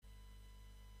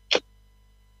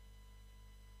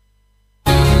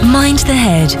Mind the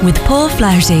Head with Paul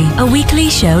Flaherty, a weekly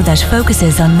show that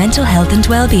focuses on mental health and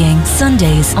well-being.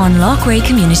 Sundays on Loughrea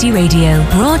Community Radio.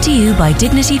 Brought to you by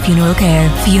Dignity Funeral Care.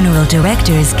 Funeral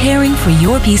directors caring for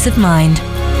your peace of mind.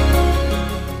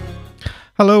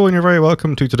 Hello, and you're very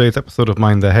welcome to today's episode of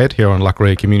Mind the Head here on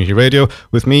Loughrea Community Radio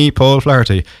with me, Paul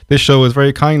Flaherty. This show is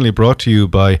very kindly brought to you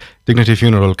by Dignity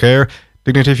Funeral Care,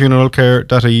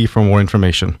 dignityfuneralcare.ie for more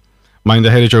information. Mind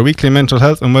the Head is your weekly mental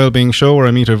health and well-being show where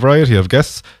I meet a variety of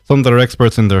guests, some that are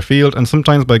experts in their field and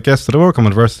sometimes by guests that have overcome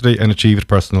adversity and achieved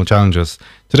personal challenges.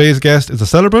 Today's guest is a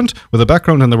celebrant with a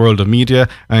background in the world of media,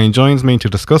 and he joins me to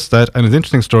discuss that and his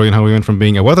interesting story on how he went from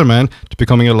being a weatherman to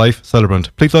becoming a life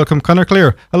celebrant. Please welcome Conor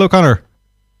Clear. Hello, Conor.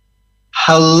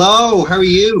 Hello, how are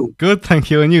you? Good, thank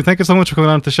you. And you? Thank you so much for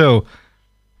coming on the show.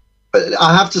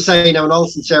 I have to say now, in all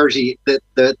sincerity,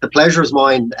 the pleasure is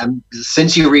mine.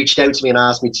 Since you reached out to me and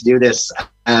asked me to do this,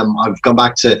 I've gone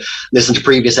back to listen to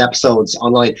previous episodes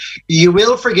online. You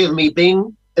will forgive me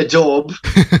being a dub.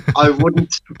 I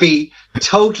wouldn't be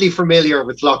totally familiar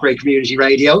with Loughrea Community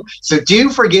Radio, so do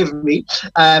forgive me.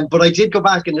 But I did go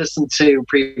back and listen to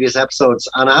previous episodes,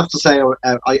 and I have to say,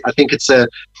 I think it's a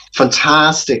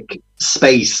fantastic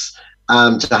space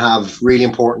to have really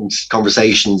important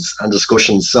conversations and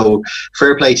discussions. So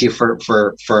fair play to you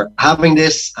for having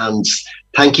this, and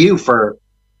thank you for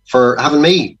having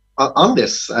me on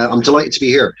this. I'm delighted to be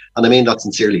here, and I mean that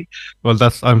sincerely. Well,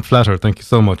 I'm flattered. Thank you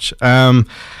so much.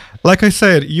 Like I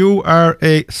said, you are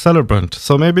a celebrant,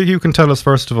 so maybe you can tell us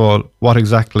first of all what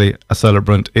exactly a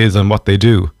celebrant is and what they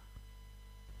do.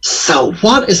 So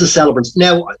what is a celebrant?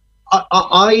 Now,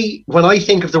 when I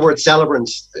think of the word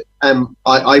celebrant,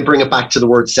 I bring it back to the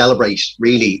word celebrate,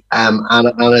 really. And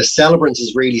a celebrant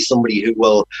is really somebody who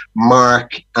will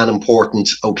mark an important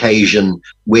occasion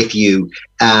with you.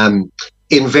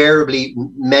 Invariably,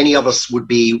 many of us would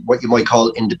be what you might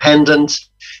call independent.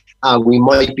 We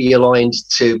might be aligned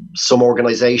to some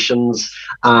organizations.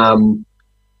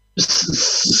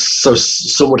 So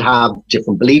some would have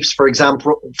different beliefs. For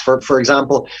example,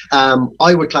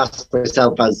 I would class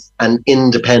myself as an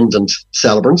independent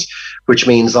celebrant, which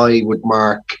means I would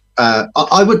mark.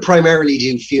 I would primarily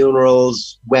do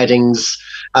funerals, weddings.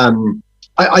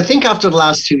 I think after the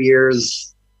last 2 years,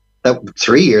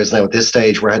 3 years now at this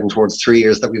stage, we're heading towards 3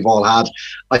 years that we've all had.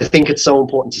 I think it's so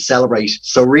important to celebrate.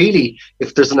 So really,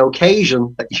 if there's an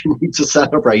occasion that you need to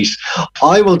celebrate,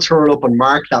 I will turn up and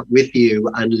mark that with you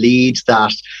and lead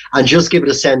that and just give it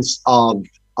a sense of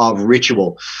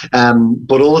ritual.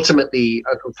 But ultimately,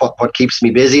 what keeps me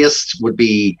busiest would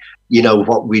be,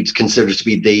 what we'd consider to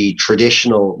be the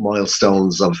traditional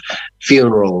milestones of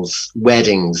funerals,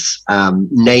 weddings,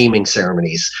 naming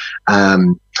ceremonies.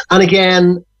 And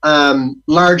again,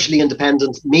 largely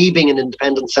independent. Me being an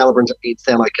independent celebrant, it means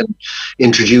then I can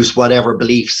introduce whatever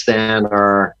beliefs then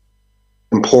are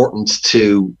important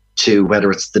to whether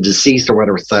it's the deceased or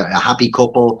whether it's a happy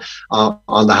couple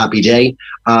on the happy day.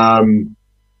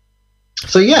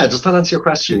 So yeah, does that answer your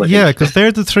question? Yeah, because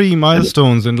they're the three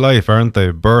milestones in life, aren't they?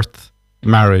 Birth,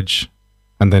 marriage,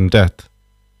 and then death.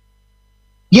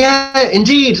 Yeah,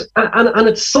 indeed. And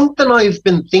it's something I've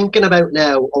been thinking about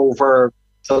now over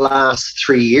the last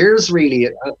 3 years, really,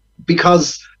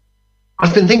 because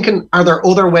I've been thinking, are there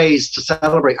other ways to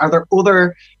celebrate? Are there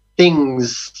other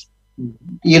things,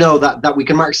 that we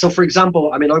can mark? So, for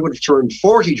example, I would have turned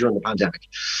 40 during the pandemic.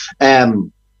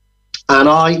 And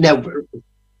I, now,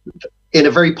 in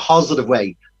a very positive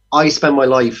way, I spend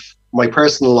my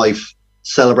personal life,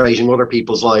 celebrating other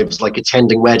people's lives, like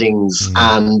attending weddings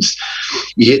and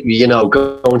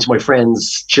going to my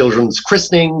friends' children's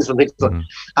christenings and things like that.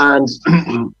 And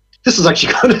this is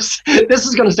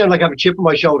going to sound like I have a chip on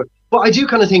my shoulder, but I do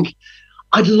kind of think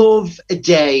I'd love a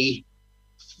day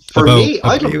for me.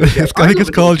 I think it's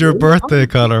called your birthday,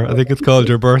 Conor. I think it's called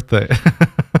your birthday.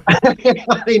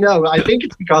 I know. I think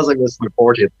it's because I missed my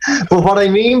 40th. But what I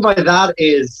mean by that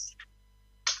is,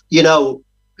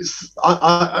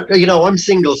 I'm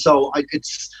single, so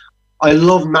I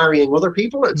love marrying other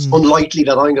people. It's unlikely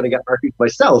that I'm going to get married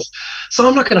myself, so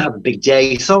I'm not going to have a big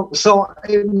day. So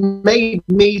it made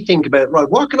me think about, right,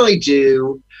 what can I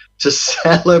do to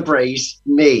celebrate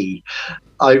me?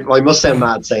 I must sound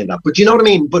mad saying that, but you know what I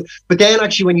mean. But then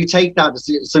actually, when you take that,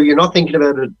 so you're not thinking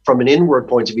about it from an inward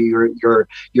point of view.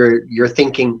 You're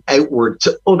thinking outward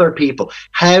to other people.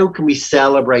 How can we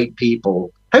celebrate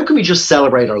people? How can we just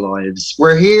celebrate our lives?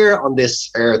 We're here on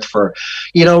this earth for,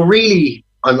 really,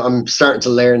 I'm starting to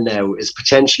learn now, is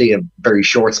potentially a very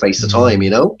short space of time,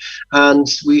 and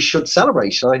we should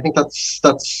celebrate. And I think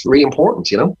that's really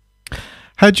important,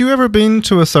 Had you ever been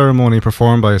to a ceremony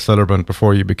performed by a celebrant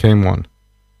before you became one?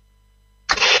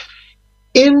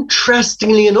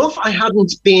 Interestingly enough, I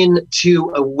hadn't been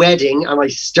to a wedding, and I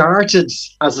started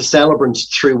as a celebrant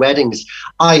through weddings.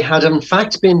 I had in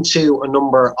fact been to a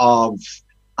number of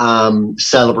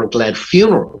celebrant-led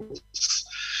funerals.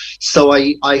 So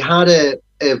I had a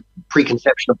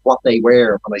preconception of what they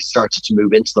were when I started to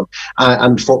move into them.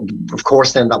 Of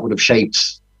course, then that would have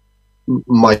shaped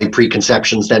my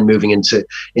preconceptions then moving into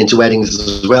weddings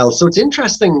as well. So it's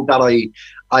interesting that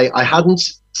I hadn't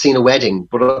seen a wedding,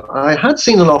 but I had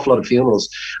seen an awful lot of funerals,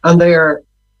 and they are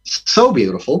so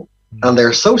beautiful and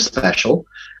they're so special,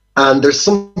 and there's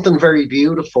something very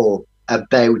beautiful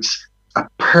about a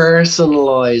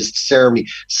personalized ceremony.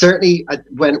 Certainly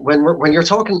when you're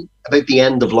talking about the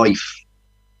end of life,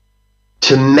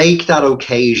 to make that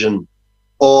occasion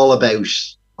all about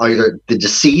either the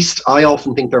deceased. I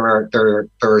often think there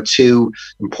are two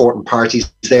important parties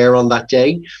there on that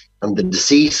day, and the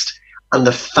deceased and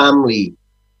the family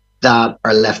that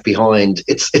are left behind.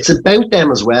 It's about them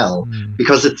as well,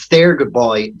 because it's their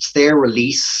goodbye, it's their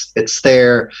release, it's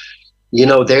their,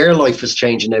 their life is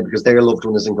changing now because their loved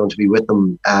one isn't going to be with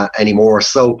them anymore.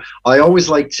 So I always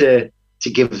like to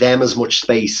give them as much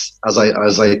space as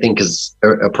I think is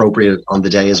appropriate on the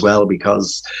day as well,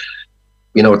 because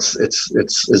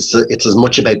it's as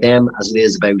much about them as it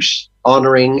is about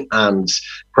honouring and,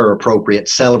 where appropriate,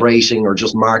 celebrating or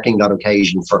just marking that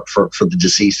occasion for the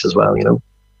deceased as well.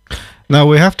 Now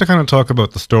we have to kind of talk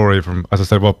about the story from, as I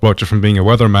said, what brought you from being a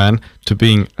weatherman to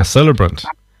being a celebrant.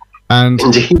 And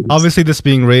Indeed. Obviously this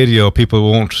being radio, people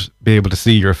won't be able to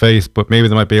see your face, but maybe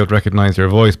they might be able to recognise your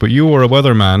voice. But you were a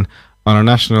weatherman on our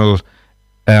national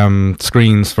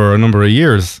screens for a number of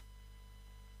years.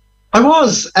 I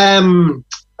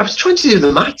was trying to do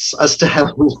the maths as to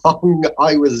how long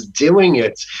I was doing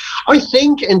it. I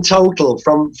think in total,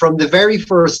 from the very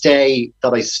first day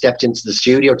that I stepped into the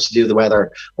studio to do the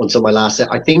weather until my last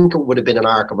set, I think it would have been an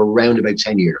arc of around about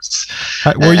 10 years.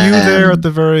 Were you there at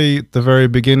the very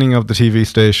beginning of the TV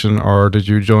station, or did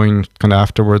you join kind of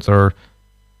afterwards? Or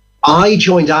I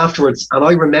joined afterwards, and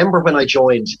I remember when I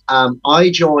joined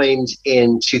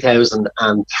in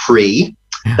 2003.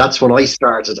 Yeah. That's when I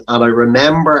started, and I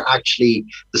remember actually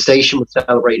the station was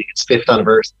celebrating its fifth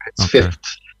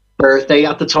birthday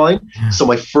at the time. Yeah. So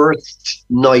my first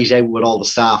night out with all the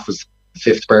staff was the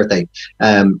fifth birthday,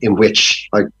 in which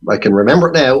I can remember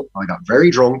it now. I got very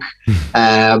drunk,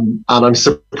 and I'm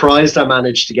surprised I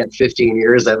managed to get 15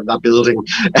 years out of that building,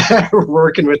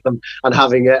 working with them and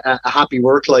having a happy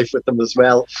work life with them as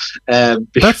well.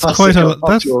 That's quite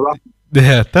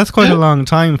that's quite a long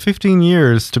time, 15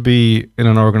 years to be in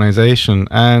an organisation.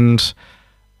 And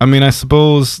I mean, I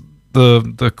suppose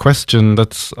the question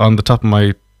that's on the top of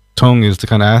my tongue is to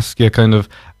kind of ask you, kind of,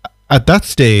 at that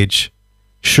stage,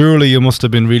 surely you must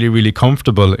have been really, really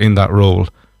comfortable in that role.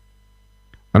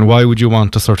 And why would you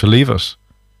want to sort of leave it?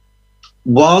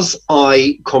 Was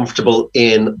I comfortable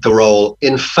in the role?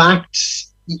 In fact,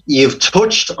 you've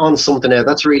touched on something now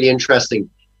that's really interesting.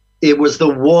 It was the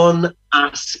one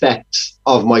aspect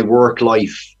of my work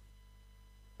life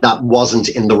that wasn't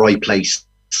in the right place.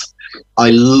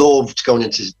 I loved going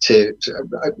into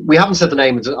we haven't said the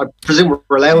name. I presume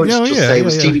we're allowed to just say it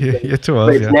was TV. It's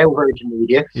now Virgin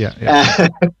Media.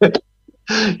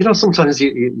 Sometimes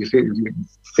you feel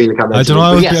you can't. I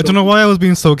don't know why I was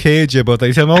being so cagey about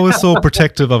that. I'm always so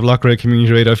protective of Loughrea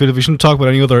Community Radio. I feel we shouldn't talk about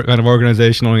any other kind of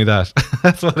organisation, only that.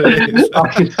 That's what it is.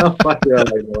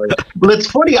 Well, it's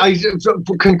funny.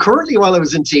 Concurrently, while I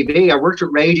was in TV, I worked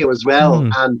with radio as well,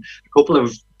 and a couple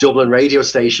of Dublin radio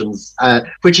stations,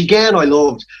 which again I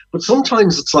loved. But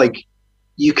sometimes it's like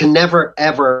you can never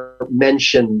ever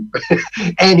mention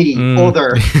any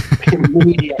other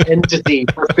media entity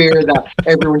for fear that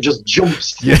everyone just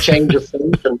jumps to change of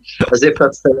station, as if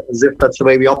that's the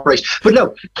way we operate. But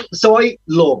no, so I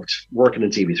loved working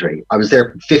in TV3. I was there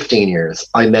for 15 years.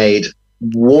 I made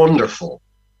wonderful,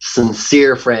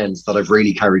 sincere friends that I've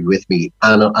really carried with me,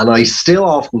 and I still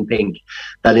often think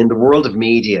that in the world of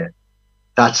media,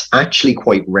 that's actually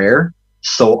quite rare.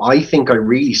 So I think I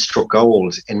really struck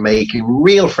gold in making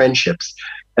real friendships.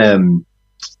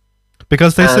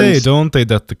 Because they say, don't they,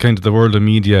 that the world of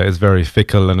media is very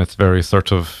fickle, and it's very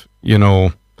sort of,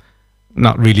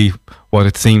 not really what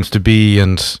it seems to be,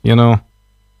 and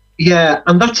Yeah,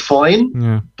 and that's fine.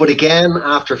 Yeah. But again,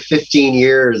 after 15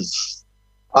 years,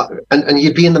 and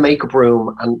you'd be in the makeup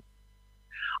room, and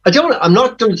I'm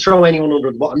not going to throw anyone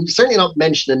under the bus. I'm certainly not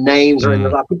mentioning names or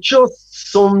anything like that, but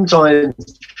just sometimes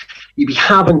you'd be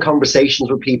having conversations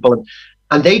with people,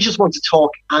 and they just want to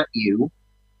talk at you.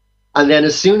 And then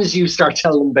as soon as you start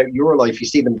telling them about your life, you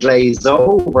see them glaze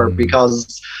over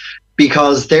because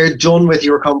because they're done with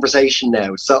your conversation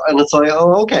now. So, and it's like,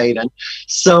 oh, okay then.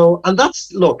 So, and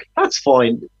that's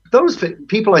fine. Those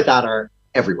people like that are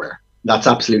everywhere. That's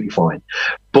absolutely fine.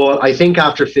 But I think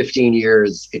after 15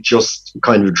 years, it just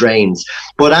kind of drains.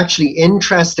 But actually,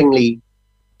 interestingly,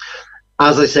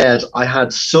 as I said, I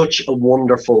had such a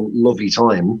wonderful, lovely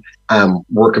time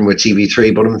working with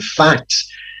TV3. But in fact,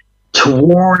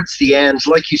 towards the end,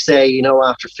 like you say, you know,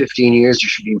 after 15 years, you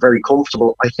should be very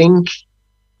comfortable. I think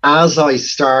as the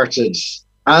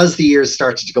years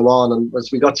started to go on, and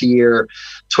as we got to year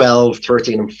 12,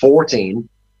 13, and 14,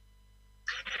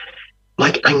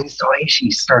 like anxiety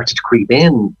started to creep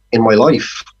in my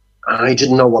life. I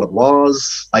didn't know what it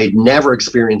was. I'd never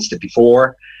experienced it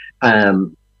before.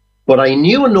 But I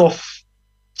knew enough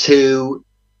to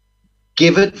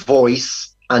give it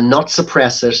voice and not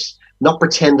suppress it, not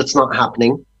pretend it's not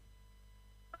happening.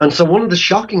 And so one of the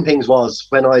shocking things was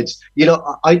when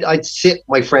I'd sit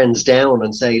my friends down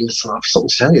and say, listen, I have something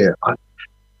to tell you.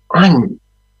 I'm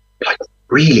like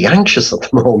really anxious at the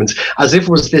moment, as if it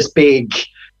was this big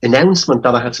announcement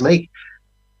that I had to make.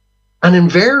 And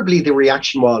invariably the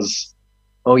reaction was,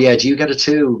 oh yeah, do you get it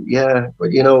too? Yeah,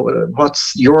 you know,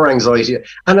 what's your anxiety?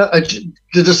 And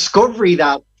the discovery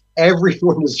that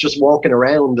everyone is just walking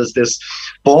around as this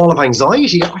ball of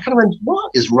anxiety, I kind of went, what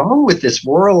is wrong with this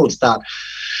world that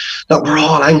we're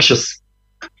all anxious?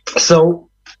 So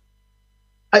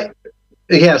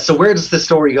so where does the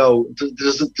story go?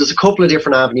 There's a couple of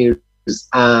different avenues.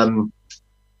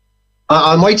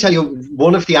 I might tell you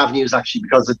one of the avenues, actually,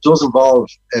 because it does involve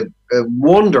a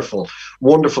wonderful,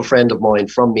 wonderful friend of mine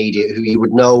from media who you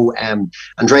would know,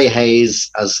 Andrea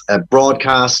Hayes, as a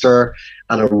broadcaster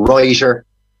and a writer.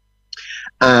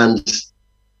 And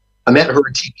I met her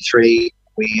at TV3.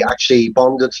 We actually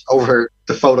bonded over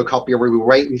the photocopier. We were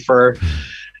waiting for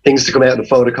things to come out of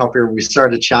the photocopier. We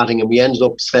started chatting, and we ended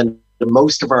up spending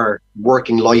most of our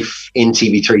working life in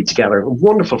TV3 together. A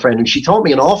wonderful friend. And she taught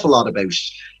me an awful lot about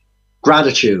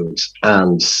gratitude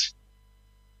and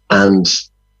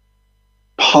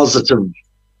positive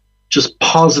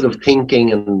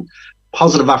thinking and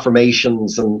positive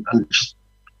affirmations and just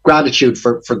gratitude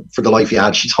for the life you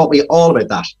had. She taught me all about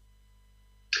that.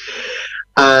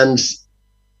 And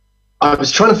I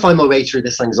was trying to find my way through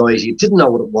this anxiety. Didn't know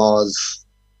what it was.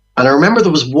 And I remember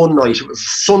there was one night, it was a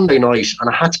Sunday night, and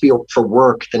I had to be up for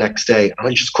work the next day, and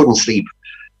I just couldn't sleep.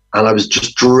 And I was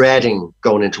just dreading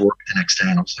going into work the next day.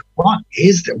 And I was like, what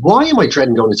is that? Why am I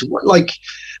dreading going into work?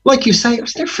 Like you say, I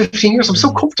was there 15 years. I'm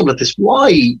so comfortable at this.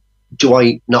 Why do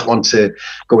I not want to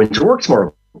go into work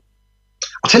tomorrow?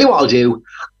 I'll tell you what I'll do.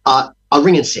 I'll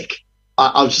ring in sick.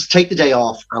 I'll just take the day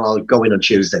off and I'll go in on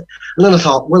Tuesday. And then I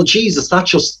thought, well, Jesus, that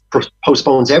just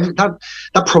postpones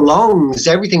that prolongs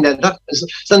everything. Then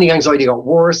the anxiety got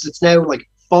worse. It's now like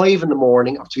 5 a.m.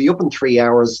 I have to be up in 3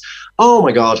 hours. Oh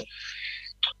my God.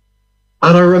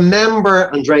 And I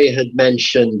remember Andrea had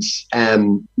mentioned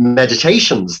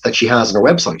meditations that she has on her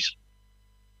website.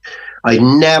 I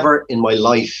never in my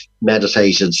life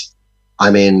meditated.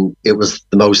 I mean, it was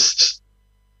the most,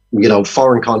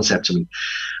 foreign concept to me.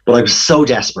 But I was so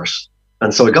desperate.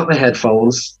 And so I got my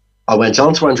headphones. I went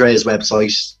onto Andrea's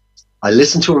website. I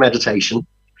listened to a meditation.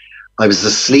 I was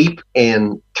asleep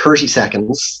in 30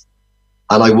 seconds.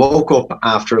 And I woke up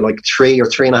after like 3 or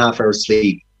 3.5 hours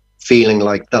sleep, feeling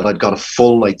like that I'd got a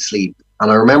full night's sleep.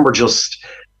 And I remember just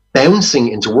bouncing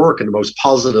into work in the most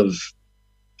positive,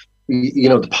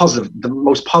 the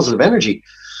most positive energy.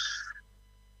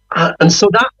 And so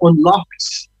that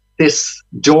unlocked this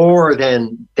door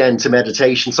then to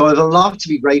meditation. So I have a lot to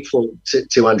be grateful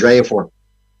to Andrea for.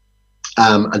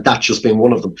 And that's just been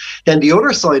one of them. Then the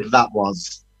other side of that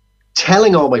was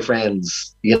telling all my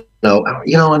friends,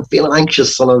 I'm feeling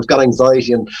anxious and I've got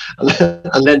anxiety, and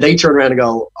then they turn around and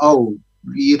go, oh,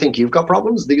 you think you've got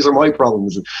problems? These are my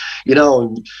problems.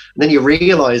 And then you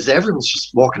realize everyone's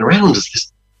just walking around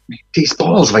as these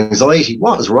balls of anxiety.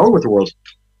 What is wrong with the world?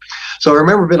 So I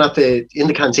remember being in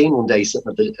the canteen one day,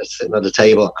 sitting at the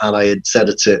table, and I had said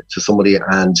it to somebody,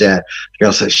 and the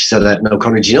girl said, no,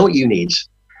 Conor, do you know what you need?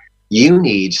 You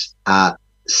need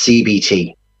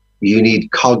CBT. You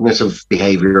need cognitive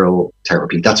behavioral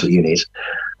therapy. That's what you need.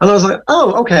 And I was like,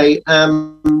 oh, okay.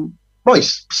 Right.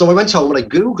 So I went home and I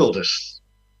Googled it,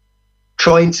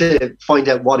 trying to find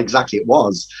out what exactly it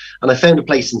was. And I found a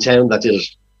place in town that did it.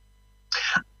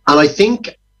 And I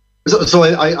think, so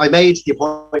I made the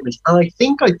appointment, and I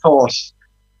think I thought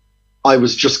I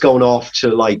was just going off to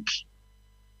like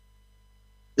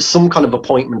some kind of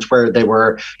appointment where they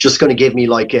were just going to give me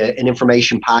like an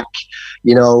information pack,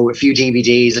 you know, a few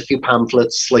DVDs, a few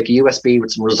pamphlets, like a USB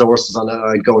with some resources on it.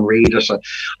 I'd go and read it.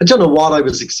 I don't know what I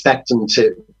was expecting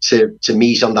to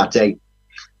meet on that day.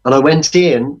 And I went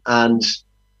in, and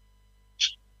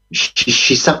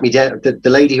she sat me down. The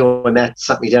lady who I met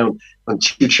sat me down on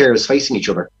two chairs facing each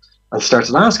other and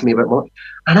started asking me about what.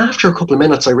 And after a couple of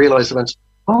minutes, I realized, I went,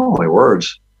 oh my word,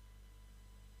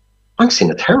 I'm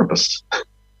seeing a therapist.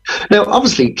 Now,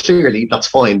 obviously, clearly, that's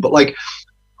fine. But like,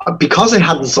 because I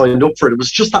hadn't signed up for it, it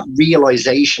was just that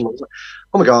realization. Like,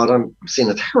 oh my God, I'm seeing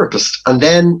a therapist. And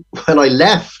then when I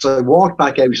left, I walked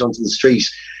back out onto the street,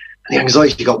 and the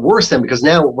anxiety got worse then, because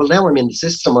now I'm in the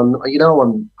system, and you know,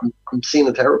 I'm seeing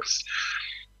a therapist.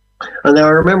 And then I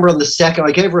remember on the second,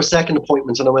 I gave her a second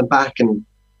appointment, and I went back, and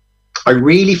I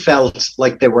really felt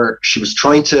like she was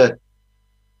trying to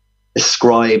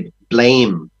ascribe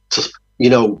blame to, you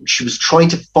know, she was trying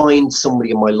to find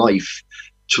somebody in my life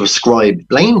to ascribe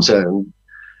blame to.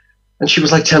 And she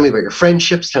was like, tell me about your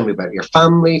friendships, tell me about your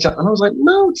family. And I was like,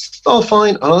 no, it's all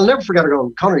fine. And I'll never forget her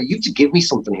going, Conor, you have to give me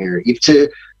something here. You have to,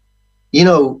 you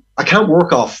know, I can't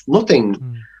work off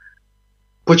nothing.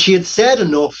 But she had said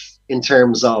enough in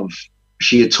terms of,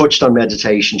 she had touched on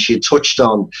meditation. She had touched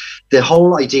on the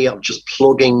whole idea of just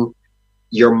plugging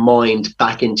your mind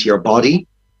back into your body.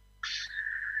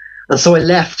 And so I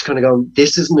left kind of going,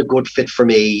 this isn't a good fit for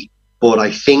me, but I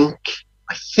think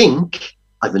I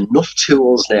have enough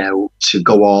tools now to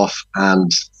go off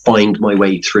and find my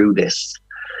way through this.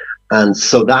 And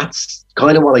so that's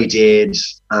kind of what I did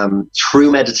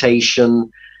through meditation.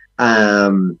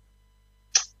 And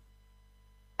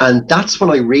that's when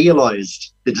I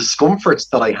realized the discomforts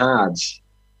that I had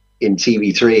in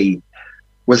TV3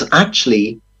 was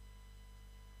actually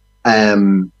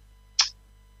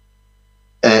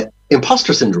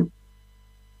imposter syndrome.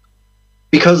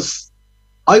 Because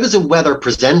I was a weather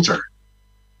presenter,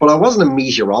 but I wasn't a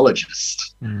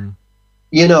meteorologist.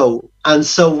 You know, and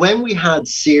so when we had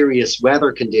serious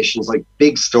weather conditions like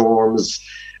big storms,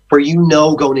 where you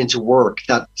know going into work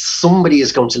that somebody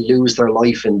is going to lose their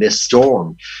life in this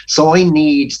storm. So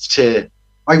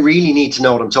I really need to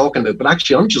know what I'm talking about. But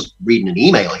actually, I'm just reading an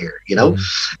email here, you know.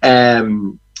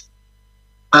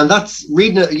 And that's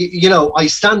reading, you know, I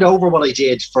stand over what I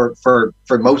did for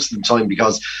most of the time,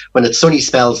 because when it's sunny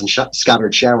spells and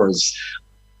scattered showers,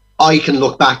 I can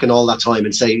look back in all that time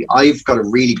and say, I've got a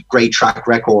really great track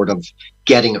record of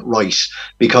getting it right.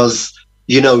 Because,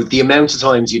 you know, the amount of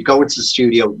times you'd go into the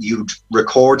studio, you'd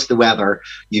record the weather,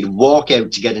 you'd walk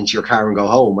out to get into your car and go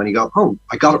home, and you go, oh,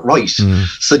 I got it right.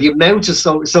 So the amount of,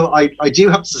 so I do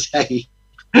have to say,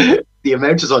 the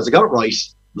amount of times I got it right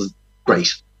was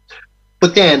great.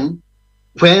 But then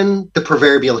when the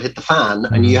proverbial hit the fan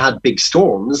and you had big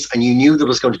storms and you knew there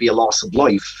was going to be a loss of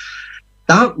life,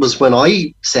 that was when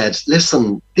I said,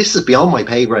 listen, this is beyond my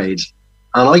pay grade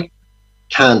and I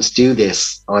can't do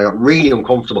this. I got really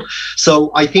uncomfortable.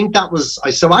 So I think that was,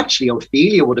 so actually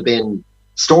Ophelia would have been,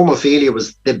 Storm Ophelia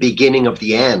was the beginning of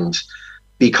the end,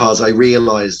 because I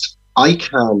realized I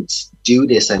can't do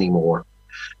this anymore.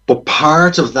 But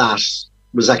part of that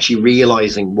was actually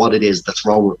realizing what it is that's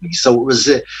wrong with me. So it was,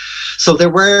 so there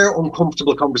were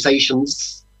uncomfortable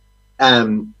conversations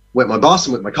with my boss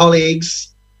and with my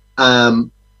colleagues,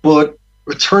 but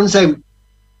it turns out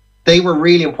they were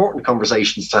really important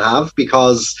conversations to have,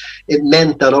 because it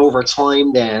meant that over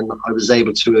time then I was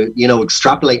able to, you know,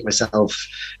 extrapolate myself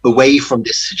away from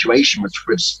this situation,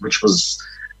 which was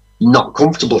not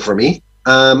comfortable for me,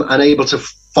 and able to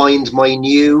find my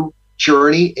new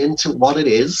journey into what it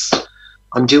is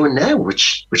I'm doing now,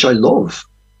 which I love,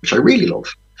 which I really love.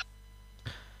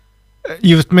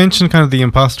 You've mentioned kind of the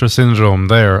imposter syndrome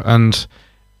there, and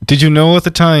did you know at the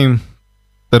time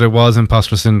that it was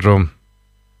imposter syndrome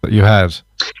that you had?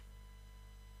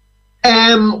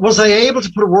 Was I able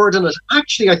to put a word in it?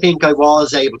 Actually, I think I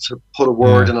was able to put a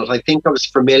word in it. I think I was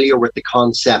familiar with the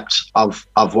concept of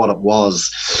what it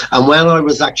was. And when I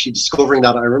was actually discovering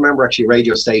that, I remember actually a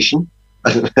radio station,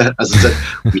 as I said,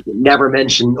 we never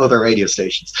mention other radio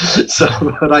stations. So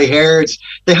but I heard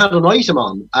they had an item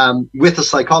on with a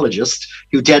psychologist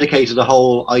who dedicated a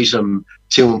whole item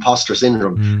to imposter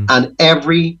syndrome. And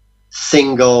every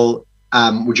single,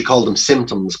 would you call them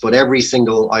symptoms, but every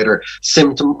single either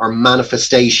symptom or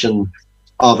manifestation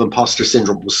of imposter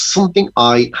syndrome was something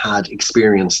I had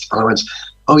experienced. And I went,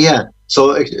 oh yeah.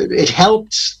 So it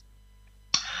helped.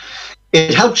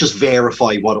 It helped just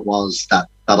verify what it was that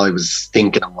I was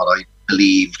thinking and what I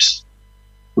believed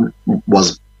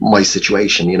was my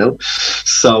situation, you know?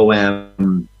 So,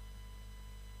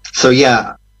 so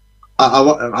yeah,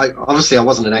 obviously I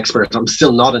wasn't an expert. I'm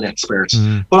still not an expert,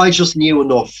 but I just knew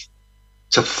enough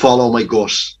to follow my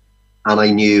gut, and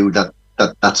I knew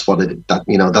that's what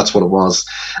it was.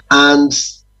 And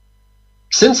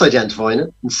since identifying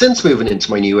it, and since moving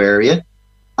into my new area,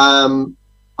 I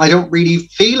don't really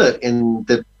feel it in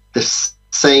the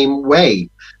same way.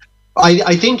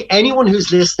 I think anyone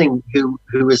who's listening who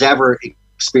has ever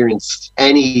experienced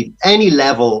any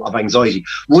level of anxiety,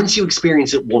 once you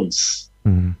experience it once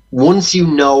you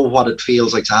know what it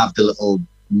feels like to have the little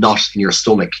knot in your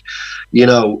stomach,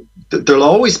 there'll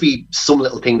always be some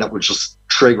little thing that would just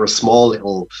trigger a small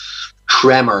little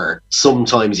tremor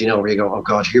sometimes, where you go, oh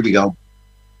God, here we go.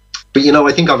 But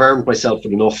I think I've armed myself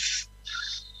with enough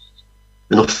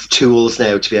tools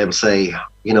now to be able to say,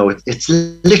 it's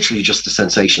literally just a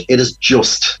sensation. It is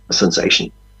just a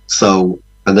sensation. So,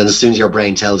 and then as soon as your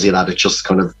brain tells you that, it just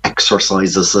kind of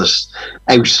exorcises it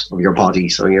out of your body.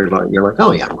 So you're like,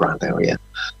 oh yeah, I'm grand now.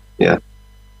 Yeah.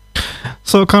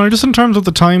 So Conor, just in terms of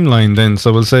the timeline then,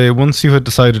 so we'll say once you had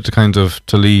decided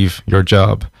to leave your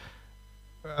job,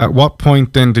 at what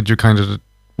point then did you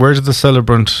where did the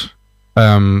celebrant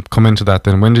come into that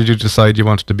then? When did you decide you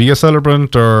wanted to be a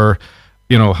celebrant, or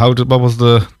what was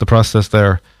the process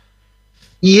there?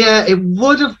 Yeah, it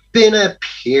would have been a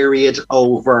period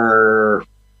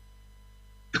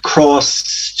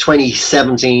across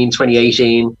 2017,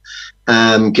 2018,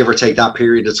 give or take that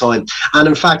period of time. And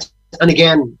in fact, and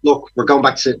again, look, we're going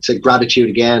back to gratitude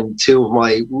again. Two of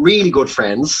my really good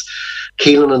friends,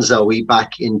 Keelan and Zoe,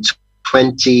 back in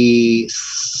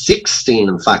 2016,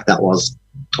 in fact, that was.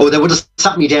 Oh, they would have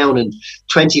sat me down in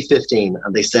 2015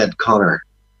 and they said, Conor,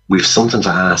 we've something to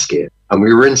ask you. And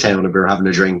we were in town and we were having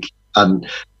a drink, and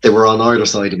they were on either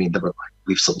side of me. They were like,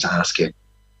 we've something to ask you.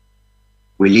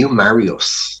 Will you marry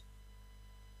us?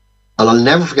 And I'll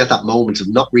never forget that moment of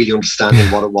not really understanding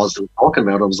what it was they were talking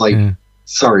about. I was like,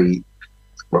 sorry,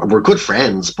 we're good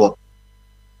friends, but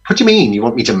what do you mean? You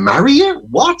want me to marry you?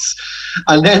 What?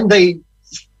 And then they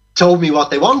told me what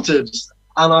they wanted.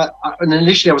 And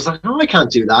initially I was like, no, I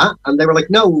can't do that. And they were like,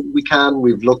 no, we can.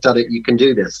 We've looked at it. You can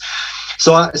do this.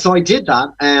 So I did that.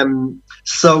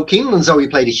 So Keelan and Zoe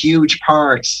played a huge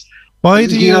part. Why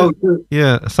do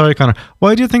yeah, sorry, Conor.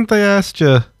 Why do you think they asked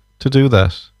you to do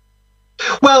that?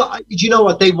 Well, you know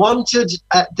what? They wanted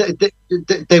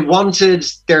they wanted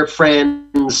their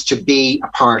friends to be a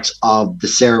part of the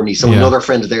ceremony. So another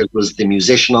friend of theirs was the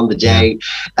musician on the day.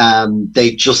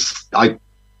 They just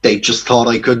thought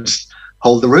I could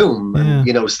hold the room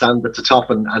and stand at the top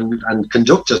and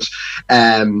conduct it.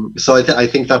 So I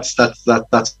think that's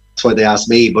why they asked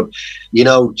me. But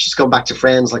just going back to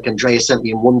friends, like Andrea sent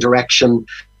me in One Direction,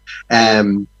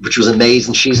 which was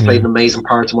amazing. She's played an amazing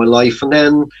part of my life. And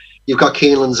then you've got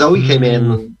Keelan and Zoe came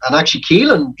in, and actually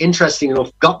Keelan, interesting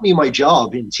enough, got me my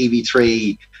job in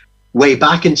TV3 way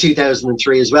back in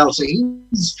 2003 as well. So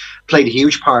he's played a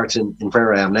huge part in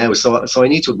where I am now. So I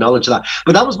need to acknowledge that.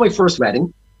 But that was my first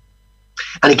wedding.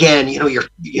 And again, you're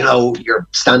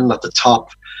standing at the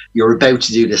top. You're about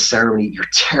to do this ceremony. You're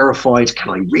terrified. Can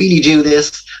I really do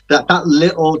this? That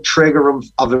little trigger of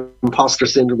imposter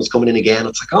syndrome is coming in again.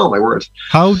 It's like, oh my word.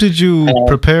 How did you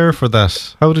prepare for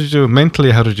that? How did you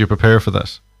prepare for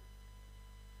that?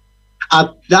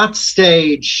 At that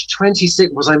stage,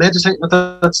 26, was I meditating at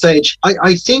that stage?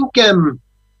 I think,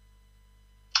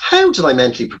 how did I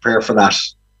mentally prepare for that?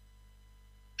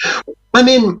 I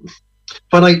mean,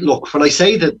 when I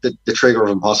say that the trigger of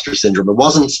imposter syndrome, it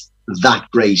wasn't that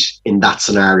great in that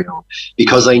scenario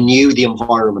because I knew the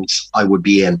environment I would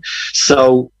be in.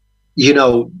 So,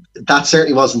 that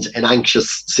certainly wasn't an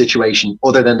anxious situation,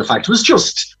 other than the fact it was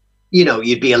just,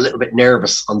 you'd be a little bit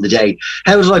nervous on the day.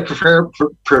 How did I prepare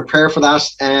for that?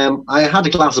 I had a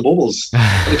glass of bubbles,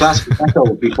 a glass of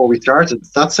Prosecco before we started.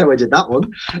 That's how I did that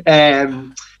one.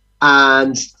 And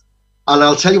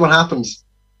I'll tell you what happened.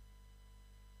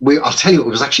 I'll tell you, it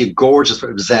was actually gorgeous.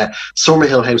 It was a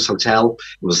Summerhill House Hotel.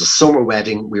 It was a summer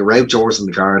wedding. We were outdoors in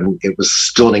the garden. It was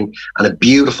stunning and a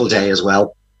beautiful day as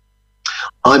well.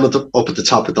 I'm up at the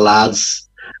top with the lads,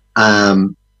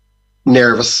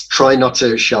 nervous, trying not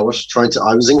to show it,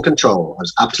 I was in control. I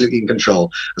was absolutely in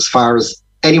control. As far as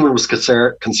anyone was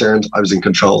concerned, I was in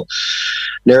control.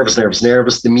 Nervous.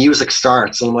 The music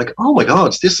starts and I'm like, oh my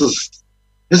God, this is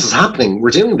happening.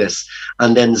 We're doing this.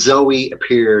 And then Zoe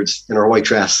appeared in her white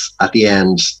dress at the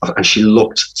end and she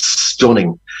looked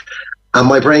stunning. And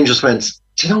my brain just went,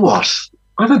 do you know what?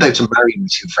 I'm about to marry my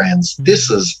two friends. This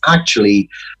is actually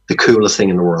the coolest thing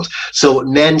in the world. So it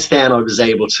meant then I was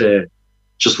able to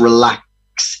just relax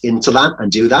into that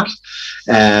and do that.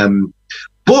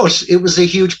 But it was a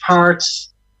huge part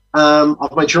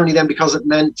of my journey then, because it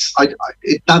meant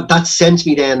that sent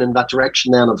me then in that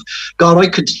direction then of, God, I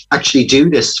could actually do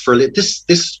this for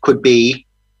this could be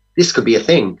a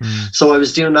thing. So I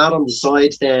was doing that on the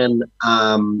side then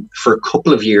for a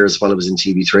couple of years while I was in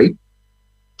TV3.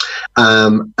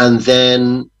 And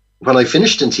then when I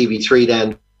finished in TV3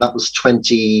 then, that was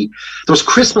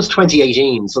Christmas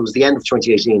 2018. So it was the end of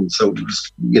 2018. So it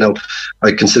was,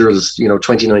 I consider it as,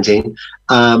 2019.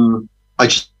 I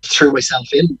just threw myself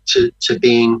into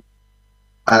being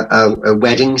a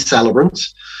wedding celebrant.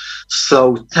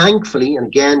 So thankfully, and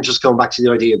again, just going back to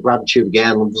the idea of gratitude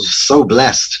again, I was so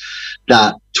blessed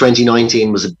that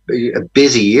 2019 was a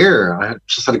busy year. I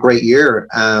just had a great year.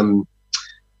 And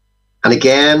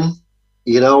again,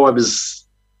 I was,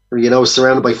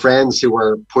 surrounded by friends who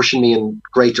were pushing me in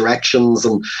great directions,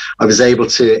 and I was able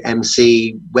to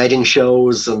MC wedding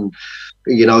shows, and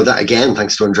that again,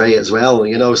 thanks to Andrea as well.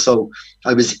 So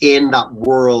I was in that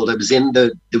world. I was in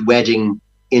the wedding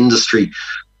industry.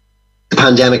 The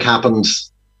pandemic happened,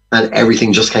 and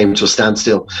everything just came to a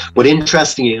standstill. But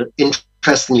interestingly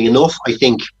enough, I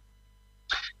think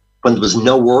when there was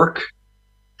no work,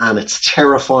 and it's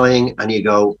terrifying, and you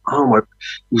go, it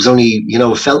was only,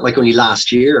 it felt like only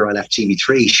last year I left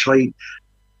TV3.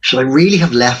 Should I really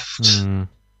have left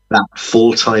that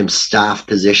full-time staff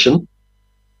position?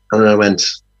 And then I went,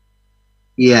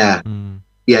 yeah,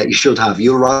 you should have.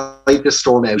 You'll ride this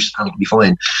storm out and it'll be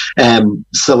fine.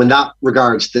 So in that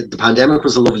regard, the pandemic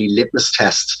was a lovely litmus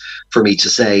test for me to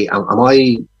say, am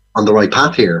I on the right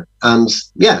path here? And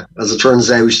yeah, as it turns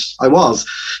out, I was.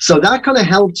 So that kind of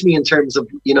helped me in terms of,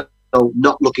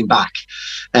 not looking back.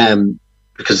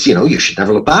 Because, you should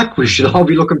never look back. We should all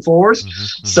be looking forward.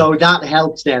 So that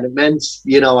helped then. It meant,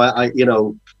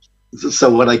 so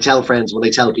when I tell friends, when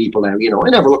I tell people now, I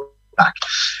never look back.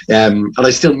 And I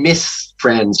still miss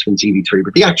friends from TV3,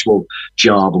 but the actual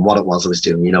job and what it was I was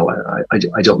doing,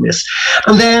 I don't miss.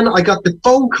 And then I got the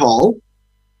phone call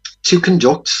to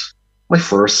conduct my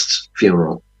first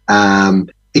funeral.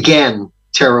 Again,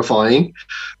 terrifying,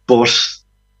 but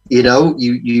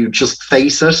you just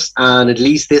face it. And at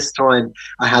least this time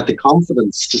I had the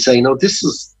confidence to say, no, this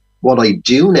is what I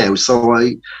do now. So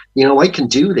I can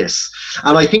do this.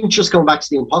 And I think just going back to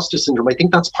the imposter syndrome, I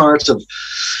think that's part of,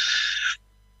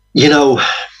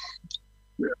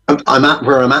 I'm at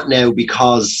where I'm at now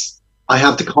because I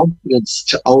have the confidence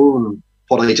to own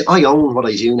what I do. I own what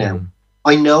I do now.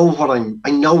 I know what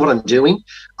I'm doing.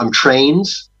 I'm trained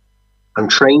in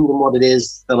what it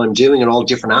is that I'm doing and all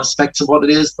different aspects of what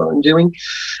it is that I'm doing.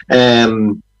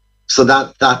 So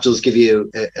that does give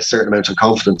you a certain amount of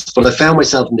confidence. But I found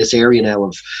myself in this area now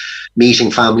of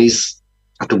meeting families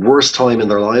at the worst time in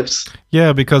their lives.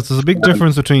 Yeah, because there's a big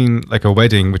difference between like a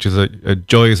wedding, which is a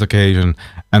joyous occasion,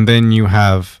 and then you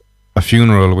have a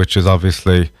funeral, which is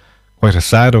obviously quite a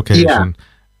sad occasion.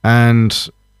 Yeah. And,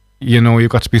 you've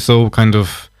got to be so kind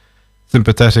of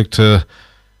sympathetic to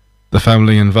the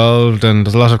family involved, and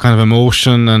there's a lot of kind of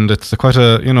emotion, and it's quite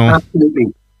a,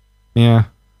 Absolutely. Yeah.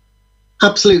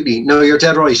 Absolutely. No, you're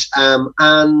dead right.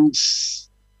 And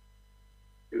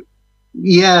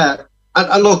yeah,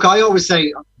 and look, what I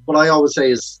always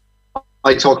say is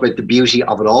I talk about the beauty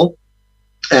of it all.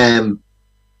 And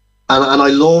I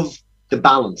love the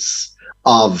balance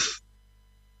of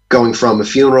going from a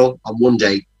funeral on one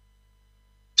day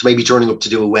to maybe turning up to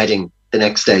do a wedding the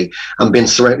next day and being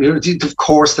surrounded. Of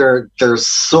course, there's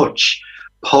such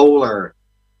polar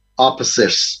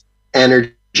opposite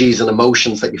energies and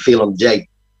emotions that you feel on the day.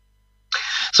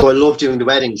 So I love doing the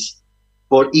weddings,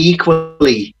 but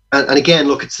equally, and again,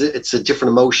 look, it's a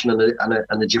different emotion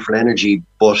and a different energy.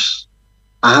 But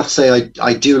I have to say,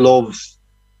 I do love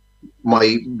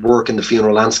my work in the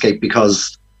funeral landscape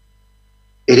because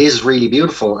it is really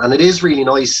beautiful, and it is really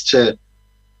nice to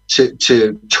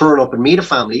turn up and meet a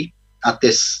family at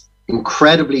this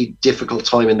incredibly difficult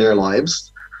time in their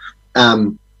lives.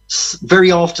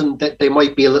 Very often that they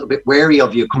might be a little bit wary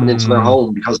of you coming into their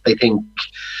home because they think,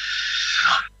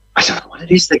 I don't know what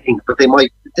it is they think, but they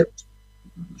might.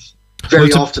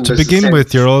 Very often to begin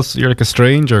with, you're like a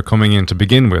stranger coming in to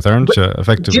begin with, aren't you?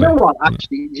 Effectively. Do you know what?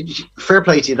 Actually, fair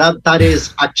play to you. That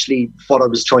is actually what I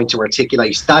was trying to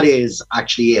articulate. That is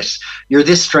actually it. You're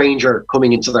this stranger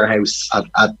coming into their house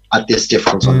at this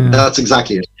difficult time. Yeah. That's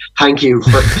exactly it. Thank you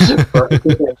for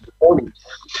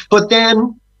But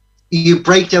then you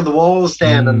break down the walls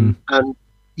then and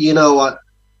you know what,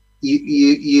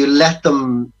 you let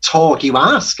them talk. You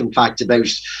ask, in fact,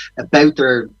 about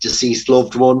their deceased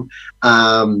loved one.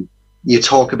 You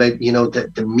talk about,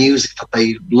 the music that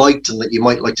they liked and that you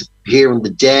might like to hear in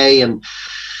the day, and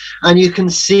you can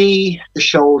see the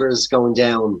shoulders going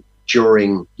down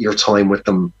during your time with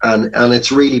them, and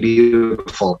it's really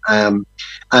beautiful. And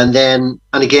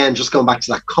again, just going back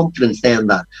to that confidence, then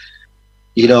that,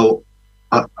 you know,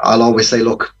 I'll always say,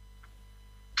 look,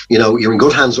 you know, you're in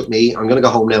good hands with me. I'm going to go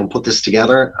home now and put this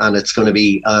together, and it's going to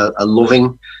be a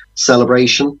loving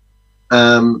celebration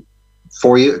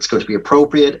for you. It's going to be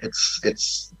appropriate.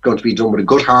 It's going to be done with a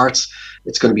good heart.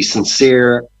 It's going to be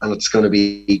sincere, and it's going to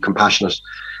be compassionate.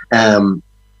 And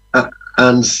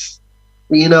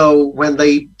you know, when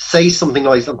they say something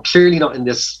like, I'm clearly not in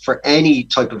this for any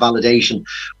type of validation,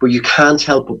 but you can't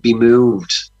help but be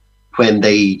moved when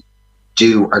they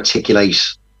do articulate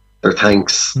their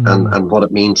thanks and what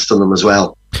it means to them as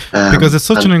well. Because it's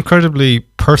such an incredibly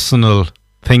personal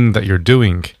thing that you're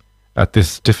doing at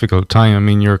this difficult time. I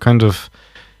mean, you've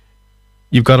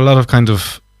got a lot of kind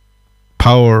of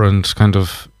power and kind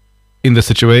of in the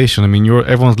situation. I mean,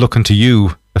 everyone's looking to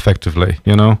you effectively,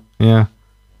 you know? Yeah.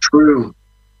 True.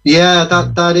 Yeah,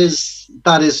 that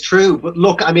is true. But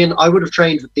look, I mean, I would have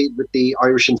trained with the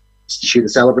Irish Institute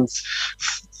of Celebrants,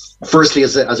 firstly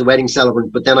as a wedding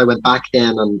celebrant, but then I went back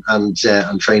then and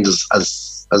trained as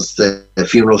the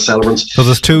funeral celebrant. So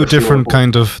there's two different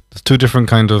kind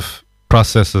of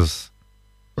processes.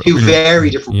 Two very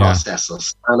different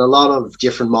processes, and a lot of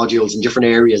different modules and different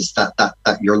areas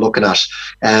that you're looking at.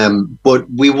 But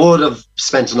we would have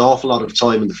spent an awful lot of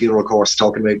time in the funeral course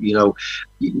talking about, you know,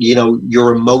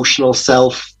 your emotional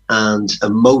self and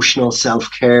emotional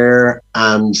self-care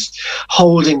and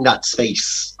holding that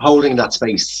space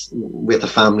with the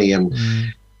family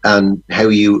and how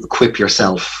you equip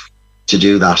yourself to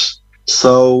do that.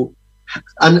 So,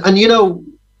 and you know,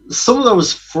 some of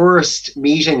those first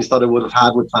meetings that I would have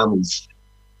had with families,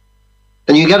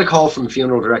 and you get a call from the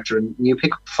funeral director and you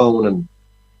pick up the phone and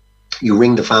you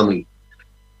ring the family,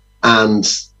 and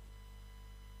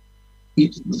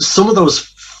some of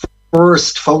those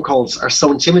first phone calls are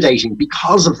so intimidating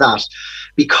because of that,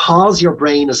 because your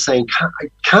brain is saying,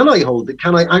 can I hold it?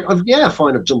 Yeah,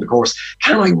 fine, I've done the course.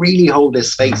 Can I really hold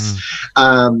this space?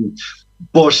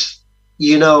 But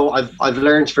you know, I've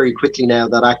learned very quickly now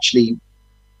that actually,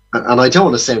 and I don't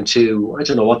want to sound too, I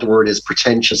don't know what the word is,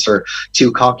 pretentious or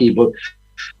too cocky, but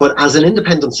as an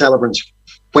independent celebrant,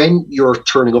 when you're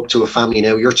turning up to a family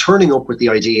now, you're turning up with the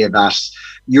idea that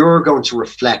you're going to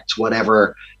reflect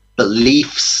whatever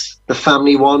beliefs the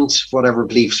family want, whatever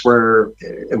beliefs were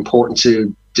important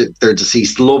to their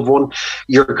deceased loved one.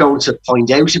 You're going to find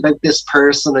out about this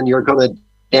person, and you're going to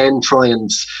then try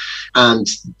and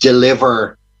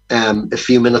deliver a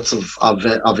few minutes of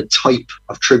a type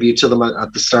of tribute to them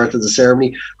at the start of the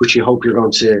ceremony, which you hope you're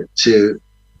going to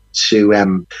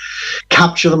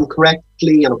capture them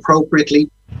correctly and appropriately.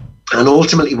 And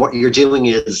ultimately what you're doing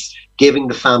is giving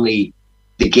the family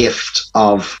the gift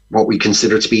of what we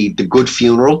consider to be the good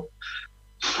funeral,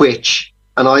 which,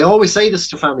 and I always say this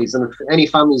to families, and if any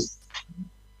families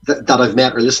that I've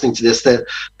met are listening to this, that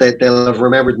they'll have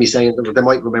remembered me saying, they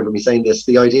might remember me saying this,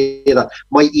 the idea that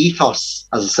my ethos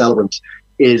as a celebrant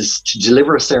is to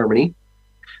deliver a ceremony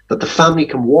that the family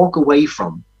can walk away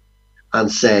from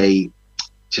and say, do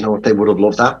you know what, they would have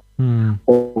loved that,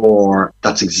 or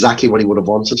that's exactly what he would have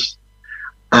wanted.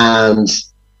 And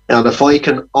if I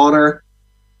can honor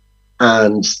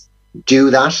and do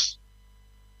that,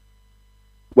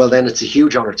 well, then it's a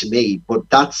huge honor to me. But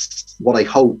that's what I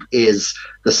hope is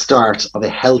the start of a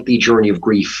healthy journey of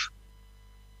grief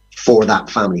for that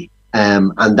family.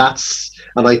 And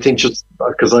I think, just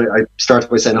because I started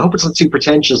by saying, I hope it's not too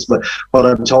pretentious, but what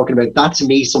I'm talking about, that to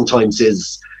me sometimes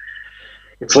it's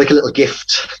like a little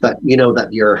gift that, you know,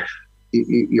 that you're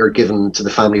given to the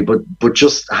family, but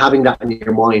just having that in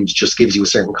your mind just gives you a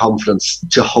certain confidence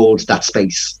to hold that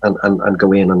space and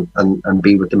go in and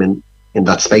be with them in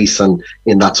that space and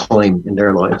in that time in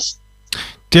their lives.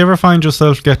 Do you ever find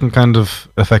yourself getting kind of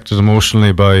affected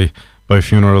emotionally by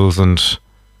funerals,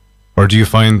 or do you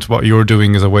find what you're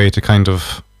doing is a way to kind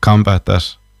of combat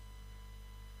that?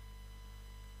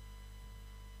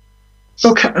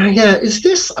 Okay, yeah, is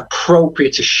this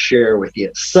appropriate to share with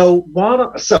you?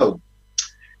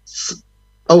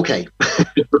 Okay.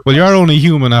 Well, you're only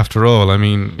human after all. I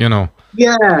mean, you know.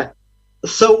 Yeah.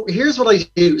 So here's what I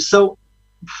do. So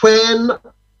when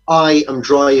I am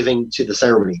driving to the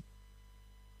ceremony,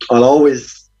 I'll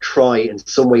always try in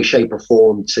some way, shape or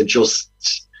form to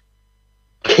just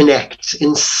connect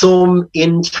in some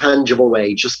intangible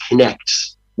way, just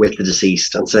connect with the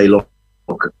deceased and say, look,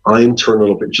 I'm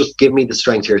turning up, and just give me the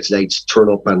strength here today to turn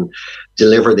up and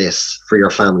deliver this for your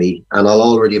family. And I'll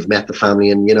already have met the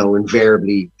family, and, you know,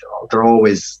 invariably they're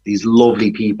always these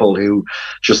lovely people who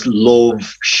just love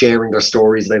sharing their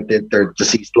stories about their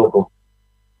deceased loved one.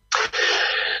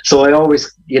 So I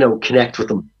always, connect with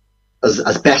them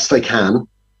as best I can.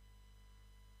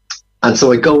 And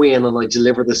so I go in and I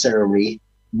deliver the ceremony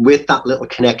with that little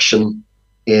connection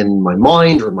in my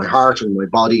mind or my heart or my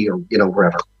body or,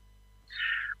 wherever.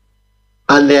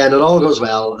 And then it all goes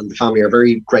well and the family are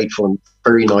very grateful and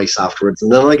very nice afterwards.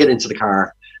 And then I get into the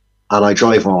car and I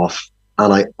drive off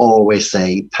and I always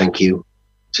say thank you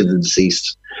to the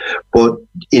deceased. But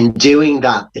in doing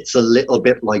that, it's a little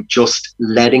bit like just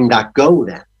letting that go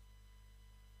then.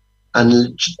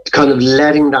 And kind of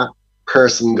letting that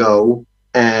person go.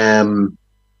 And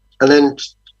then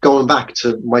going back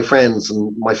to my friends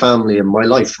and my family and my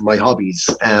life and my hobbies.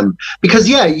 Because,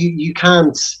 you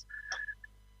can't...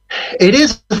 It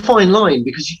is a fine line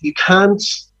because you can't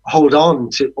hold on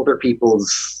to other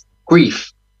people's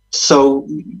grief. So,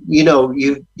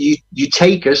 you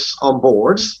take it on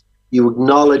board, you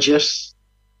acknowledge it.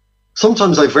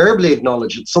 Sometimes I verbally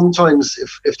acknowledge it. Sometimes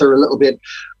if they're a little bit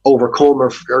overcome or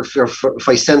if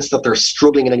I sense that they're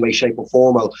struggling in any way, shape or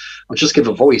form, I'll just give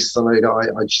a voice and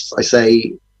I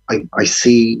say, I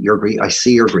see your grief. I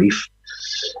see your grief.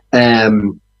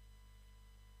 So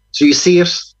you see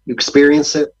it, you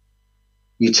experience it,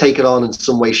 you take it on in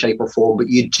some way, shape or form, but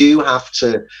you do have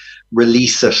to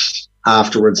release it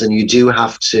afterwards, and you do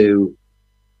have to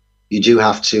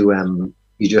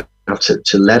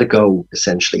let it go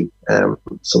essentially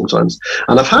sometimes.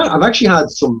 And I've actually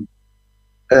had some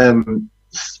I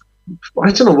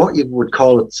don't know what you would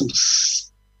call it, some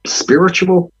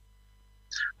spiritual.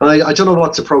 I don't know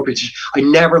what's appropriate. I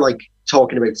never like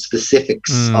talking about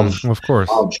specifics of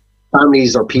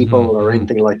families or people or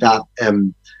anything like that.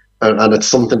 And it's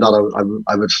something that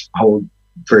I would hold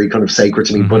very kind of sacred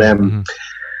to me. But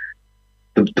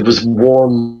there was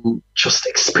one just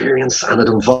experience, and it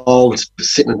involved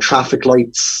sitting in traffic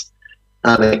lights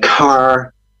and a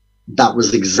car that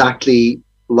was exactly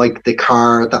like the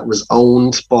car that was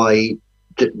owned by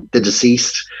the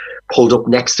deceased pulled up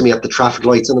next to me at the traffic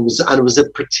lights, and it was a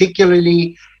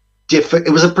particularly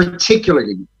difficult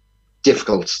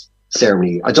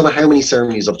ceremony. I don't know how many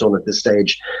ceremonies I've done at this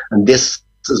stage, and this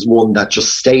is one that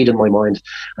just stayed in my mind.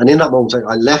 And in that moment,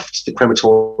 I left the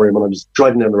crematorium and I was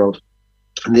driving down the road,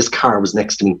 and this car was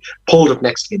next to me, pulled up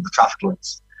next to me at the traffic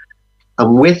lights.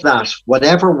 And with that,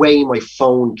 whatever way my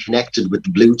phone connected with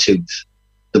the Bluetooth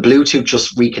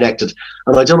just reconnected.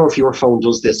 And I don't know if your phone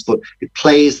does this, but it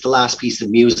plays the last piece of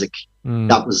music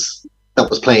that was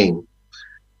playing.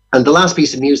 And the last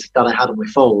piece of music that I had on my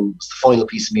phone was the final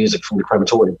piece of music from the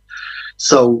crematorium.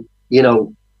 So,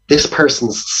 this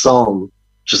person's song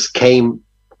just came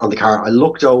on the car. I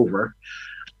looked over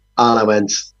and I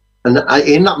went, and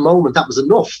in that moment, that was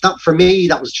enough. That for me,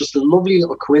 that was just a lovely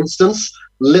little coincidence,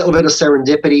 a little bit of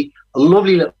serendipity, a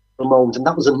lovely little moment. And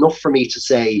that was enough for me to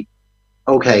say,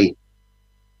 okay,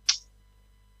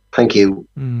 thank you.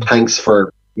 Thanks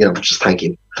for, just thank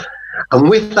you. And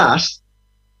with that,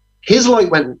 his light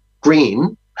went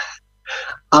green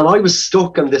and I was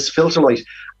stuck on this filter light.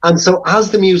 And so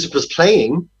as the music was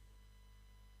playing,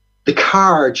 the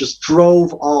car just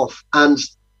drove off and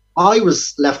I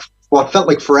was left what felt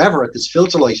like forever at this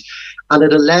filter light. And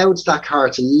it allowed that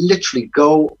car to literally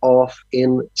go off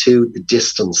into the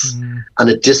distance and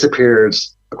it disappeared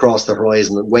across the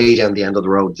horizon and way down the end of the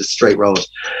road, this straight road.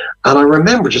 And I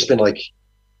remember just being like,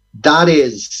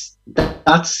 that's as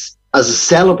a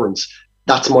celebrant,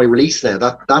 that's my release now.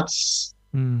 That's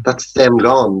them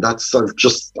gone.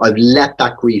 I've let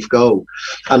that grief go.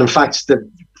 And in fact,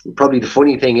 probably the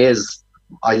funny thing is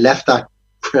I left that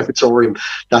crematorium,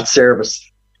 that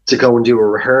service, to go and do a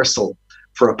rehearsal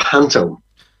for a panto.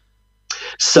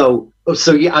 So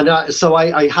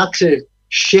I had to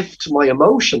shift my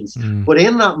emotions. But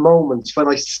in that moment, when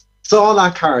I saw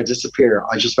that car disappear,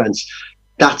 I just went,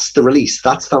 that's the release.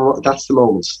 That's the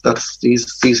moment.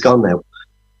 He's gone now.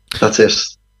 That's it.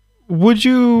 Would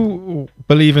you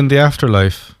believe in the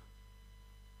afterlife?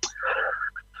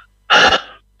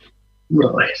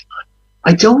 Right.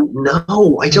 I don't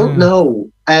know.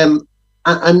 And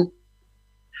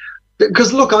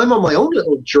because look, I'm on my own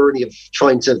little journey of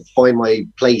trying to find my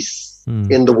place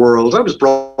in the world. I was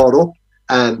brought up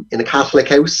in a Catholic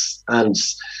house, and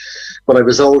when I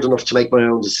was old enough to make my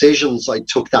own decisions, I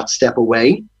took that step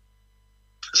away.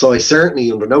 So I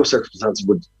certainly, under no circumstances,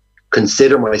 would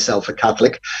consider myself a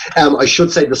Catholic. I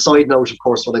should say the side note, of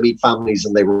course, when I meet families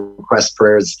and they request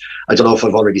prayers, I don't know if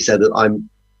I've already said it, I'm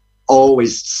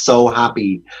always so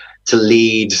happy to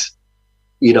lead,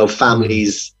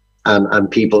 families and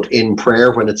people in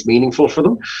prayer when it's meaningful for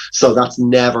them. So that's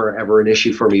never, ever an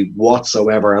issue for me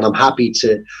whatsoever. And I'm happy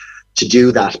to to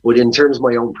do that. But in terms of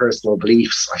my own personal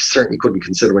beliefs, I certainly couldn't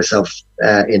consider myself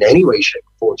in any way, shape,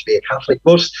 or form to be a Catholic.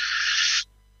 But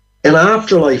an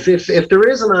afterlife, if there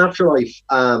is an afterlife,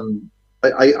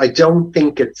 I don't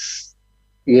think it's,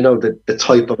 the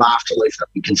type of afterlife that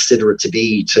we consider it to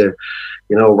be,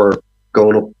 we're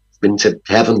going up into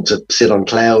heaven to sit on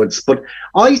clouds. But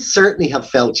I certainly have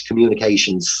felt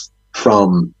communications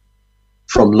from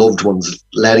loved ones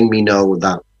letting me know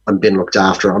that I'm being looked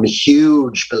after. I'm a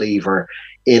huge believer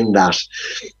in that.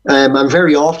 And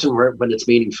very often when it's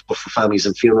meaningful for families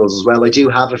and funerals as well, I do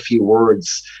have a few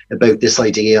words about this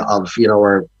idea of,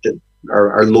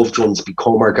 our loved ones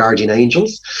become our guardian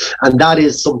angels. And that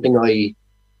is something I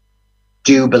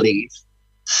do believe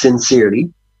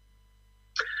sincerely.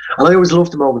 And I always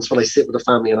love the moments when I sit with a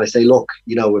family and I say, look,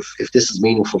 if this is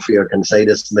meaningful for you, I can say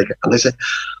this. And they say,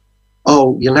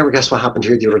 oh, you'll never guess what happened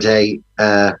here the other day.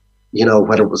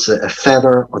 Whether it was a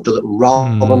feather or the little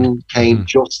robin came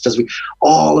just as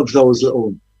all of those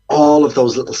little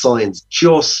signs,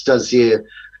 just as you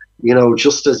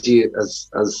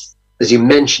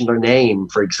mentioned their name,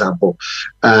 for example.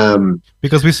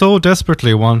 Because we so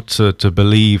desperately want to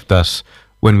believe that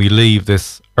when we leave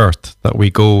this earth, that we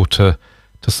go to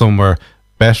somewhere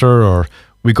better, or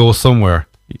we go somewhere,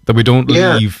 that we don't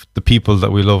leave the people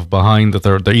that we love behind, that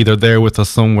they're either there with us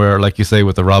somewhere, like you say,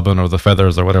 with the robin or the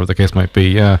feathers or whatever the case might be.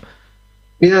 Yeah.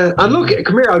 And look,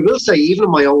 come here, I will say, even in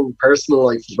my own personal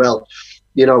life as well,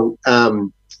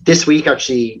 this week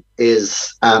actually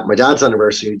is my dad's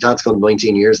anniversary. Dad's gone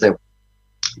 19 years now,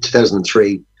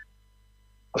 2003.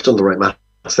 I've done the right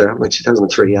maths there, haven't I?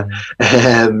 2003, yeah.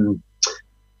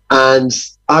 And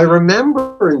I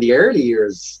remember in the early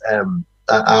years,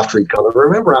 after he'd gone, I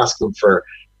remember asking for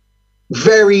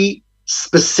very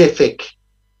specific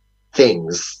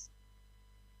things.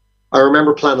 I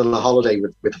remember planning a holiday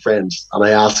with a friend, and I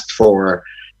asked for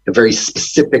a very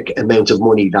specific amount of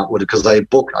money that would, because I had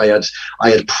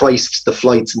priced the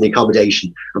flights and the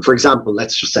accommodation. And for example,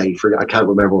 let's just say, I can't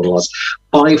remember what it was,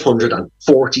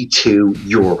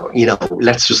 €542.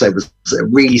 Let's just say it was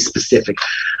really specific.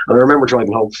 And I remember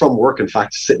driving home from work, in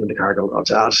fact, sitting in the car going, oh,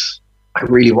 Dad, I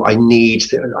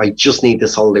just need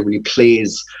this holiday. Will you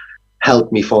please help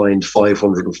me find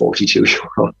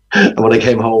 €542? And when I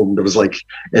came home, there was like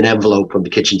an envelope on the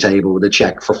kitchen table with a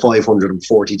check for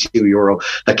 €542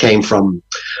 that came from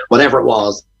whatever it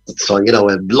was at the time,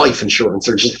 life insurance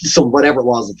or just whatever it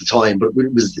was at the time, but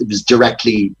it was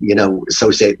directly,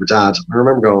 associated with Dad. I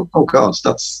remember going, oh God,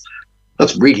 that's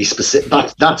really specific.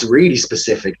 That's really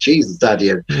specific. Jesus, Dad,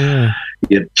 you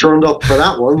turned up for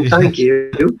that one. Thank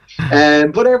you.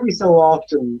 But every so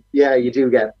often, you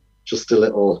do get just a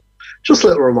little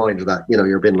reminder that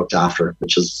you're being looked after,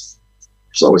 which is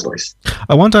always nice.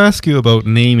 I want to ask you about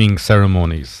naming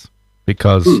ceremonies,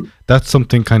 because that's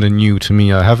something kind of new to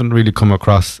me. I haven't really come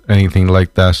across anything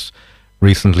like that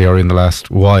recently or in the last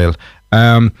while.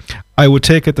 I would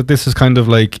take it that this is kind of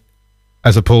like,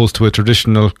 as opposed to a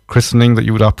traditional christening, that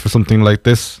you would opt for something like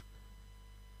this.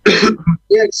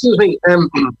 Yeah, excuse me.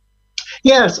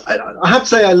 Yes, I have to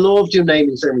say I love doing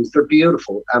naming ceremonies. They're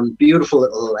beautiful, beautiful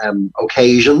little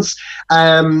occasions.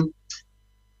 And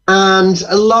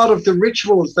a lot of the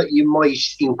rituals that you might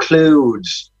include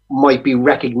might be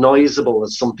recognizable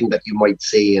as something that you might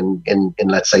see in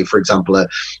let's say, for example, a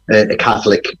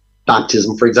Catholic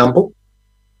baptism, for example.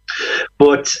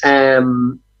 But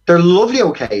they're lovely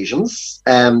occasions.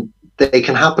 They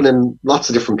can happen in lots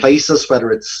of different places,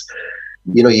 whether it's,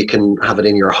 you can have it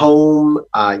in your home,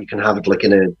 you can have it like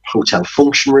in a hotel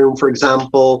function room, for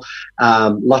example,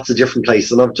 lots of different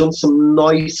places. And I've done some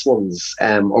nice ones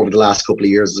over the last couple of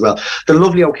years as well. They're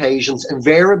lovely occasions.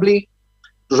 Invariably,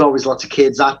 there's always lots of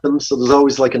kids at them, so there's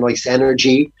always like a nice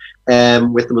energy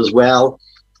with them as well.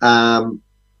 And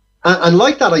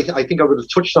like that, I think I would have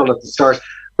touched on at the start,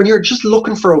 when you're just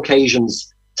looking for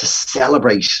occasions to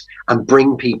celebrate and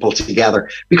bring people together,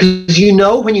 because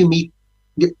when you meet,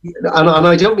 and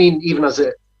I don't mean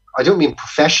I don't mean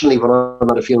professionally when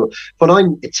I'm at a funeral, when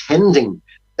I'm attending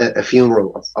a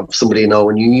funeral of somebody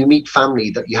and you meet family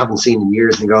that you haven't seen in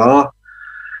years, and you go,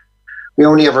 we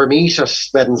only ever meet at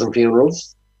weddings and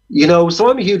funerals, so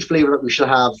I'm a huge believer that we should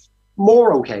have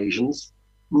more occasions,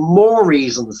 more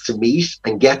reasons to meet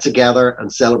and get together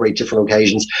and celebrate different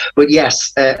occasions. But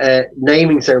yes,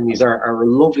 naming ceremonies are a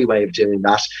lovely way of doing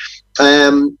that.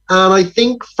 And I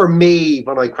think for me,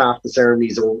 when I craft the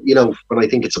ceremonies, or when I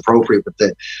think it's appropriate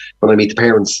when I meet the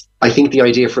parents, I think the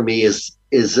idea for me is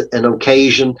an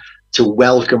occasion to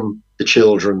welcome the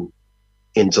children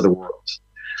into the world.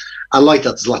 And like that,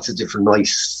 there's lots of different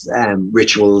nice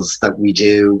rituals that we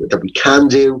can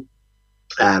do.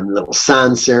 little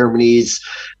sand ceremonies.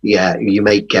 Yeah, you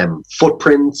make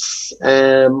footprints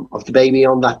of the baby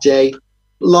on that day.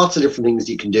 Lots of different things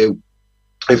you can do.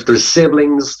 If there's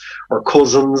siblings or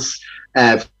cousins,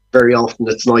 very often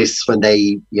it's nice when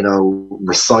they,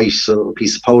 recite a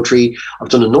piece of poetry. I've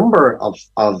done a number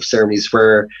of ceremonies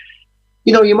where,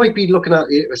 you might be looking at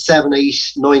a 7, 8,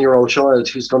 9-year-old child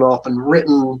who's gone off and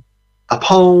written a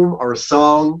poem or a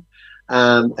song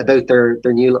about their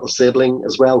new little sibling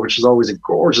as well, which is always a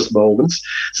gorgeous moment.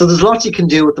 So there's lots you can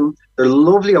do with them. They're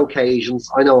lovely occasions.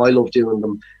 I know I love doing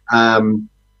them.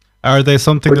 Are they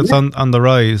something that's on the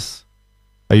rise?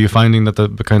 Are you finding that they're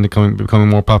kind of becoming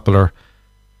more popular?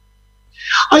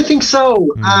 I think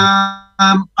so.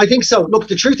 I think so. Look,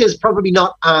 the truth is probably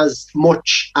not as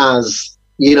much as,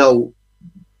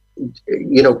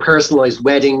 personalized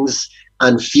weddings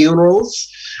and funerals.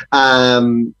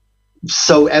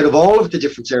 So out of all of the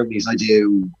different ceremonies I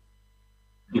do,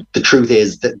 the truth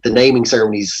is that the naming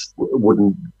ceremonies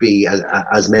wouldn't be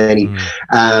as many.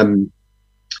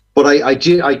 But I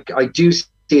do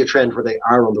see a trend where they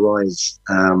are on the rise.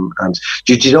 And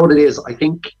do you know what it is? I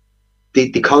think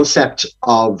the concept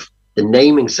of the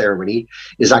naming ceremony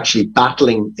is actually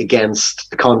battling against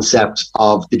the concept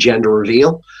of the gender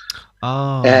reveal.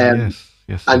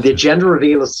 Yes, and the gender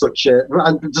reveal is such a,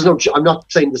 and there's no, I'm not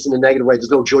saying this in a negative way, there's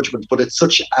no judgment, but it's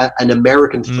such an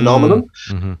American phenomenon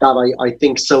that I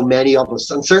think so many of us,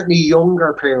 and certainly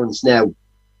younger parents now,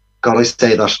 God, I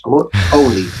say that, I'm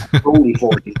only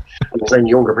 40, and then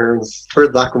younger parents, where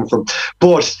did that come from?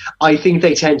 But I think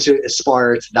they tend to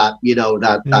aspire to that,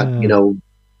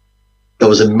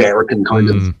 those American kind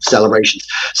of celebrations.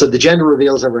 So the gender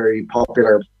reveals are very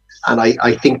popular, and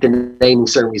I think the naming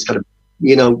ceremonies kind of,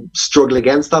 struggle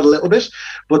against that a little bit,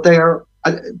 but they're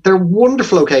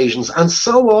wonderful occasions. And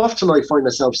so often I find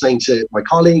myself saying to my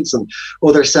colleagues and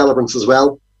other celebrants as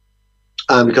well,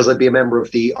 because I'd be a member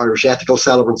of the Irish Ethical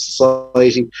Celebrants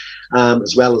Society,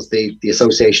 as well as the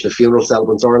Association of Funeral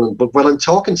Celebrants Ireland. But when I'm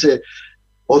talking to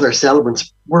other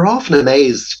celebrants, we're often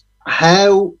amazed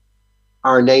how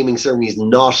our naming ceremonies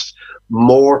not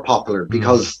more popular,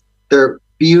 because they're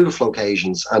beautiful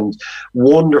occasions and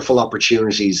wonderful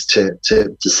opportunities to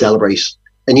celebrate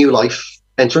a new life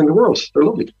entering the world. They're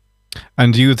lovely.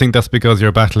 And do you think that's because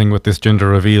you're battling with this gender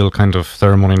reveal kind of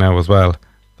ceremony now as well?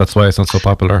 That's why it's not so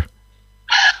popular?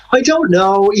 I don't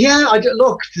know. Yeah,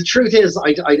 look, the truth is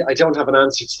I don't have an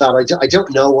answer to that. I don't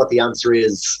know what the answer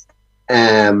is.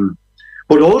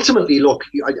 But ultimately, look,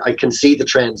 I can see the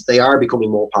trends. They are becoming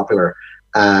more popular.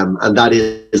 And that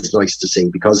is nice to see,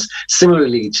 because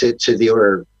similarly to the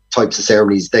other types of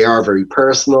ceremonies, they are very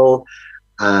personal,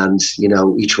 and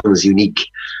each one is unique,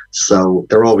 so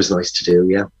they're always nice to do.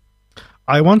 Yeah,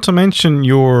 I want to mention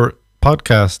your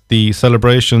podcast, the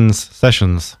Celebrations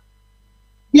Sessions.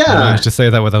 Yeah, I managed to say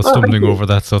that without stumbling over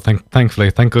that, so thank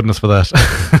goodness for that.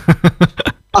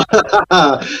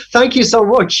 Thank you so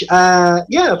much.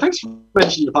 Thanks for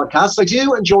mentioning the podcast. I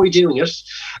do enjoy doing it.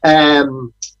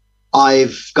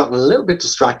 I've gotten a little bit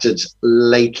distracted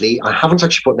lately. I haven't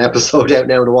actually put an episode out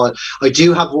now in a while. I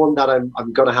do have one that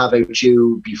I'm going to have out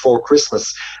due before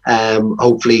Christmas,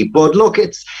 hopefully. But look,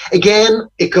 it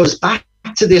goes back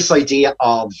to this idea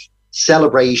of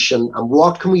celebration and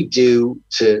what can we do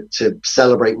to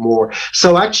celebrate more.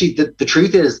 So actually, the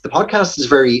truth is the podcast is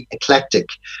very eclectic,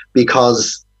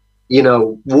 because,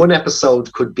 one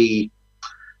episode could be,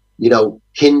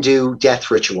 Hindu death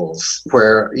rituals,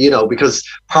 where, because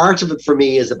part of it for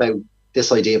me is about this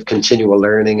idea of continual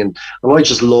learning, and I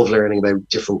just love learning about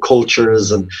different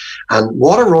cultures and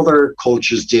what are other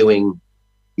cultures doing,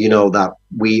 that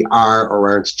we are or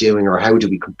aren't doing, or how do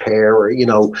we compare, or,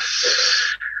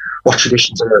 what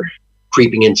traditions are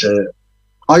creeping into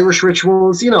Irish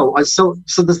rituals, so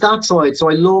there's that side. So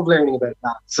I love learning about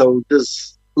that. So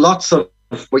there's lots of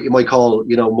what you might call,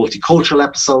 multicultural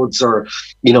episodes, or,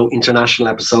 international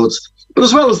episodes. But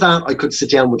as well as that, I could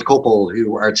sit down with a couple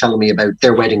who are telling me about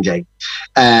their wedding day.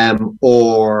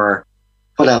 Or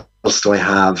what else do I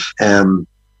have? As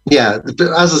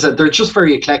I said, they're just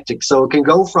very eclectic. So it can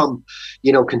go from,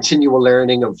 continual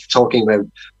learning of talking about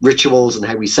rituals and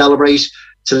how we celebrate,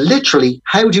 to literally,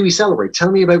 how do we celebrate?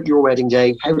 Tell me about your wedding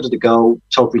day. How did it go?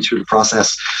 Talk me through the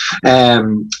process.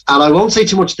 And I won't say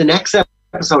too much. The next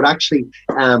episode, actually,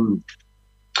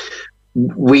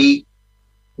 we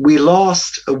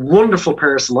lost a wonderful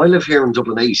person. I live here in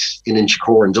Dublin 8, in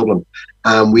Inchicore in Dublin.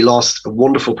 We lost a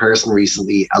wonderful person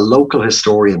recently, a local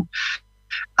historian,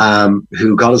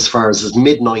 who got as far as his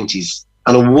mid-90s,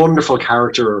 and a wonderful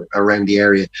character around the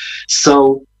area.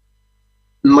 So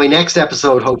my next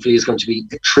episode hopefully is going to be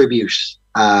a tribute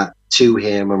to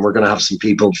him, and we're going to have some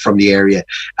people from the area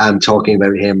talking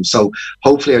about him. So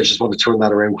hopefully, I just want to turn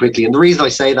that around quickly. And the reason I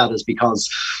say that is because,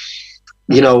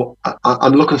 you know,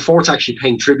 I'm looking forward to actually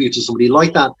paying tribute to somebody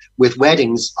like that. With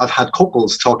weddings, I've had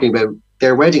couples talking about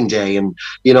their wedding day, and,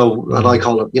 you know, and I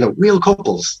call it, you know, real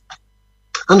couples.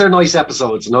 And they're nice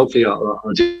episodes, and hopefully I'll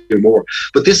do more.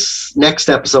 But this next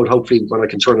episode, hopefully when I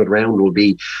can turn it around, will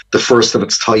be the first of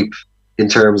its type in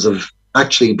terms of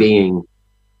actually being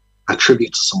a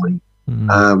tribute to somebody.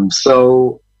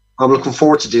 So I'm looking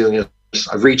forward to doing it.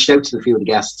 I've reached out to a few of the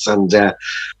guests, and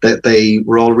they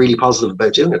were all really positive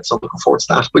about doing it. So I'm looking forward to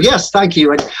that. But yes, thank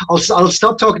you. And I'll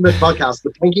stop talking about the podcast,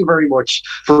 but thank you very much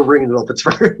for bringing it up. It's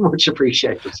very much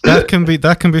appreciated. That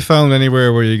can be found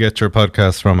anywhere where you get your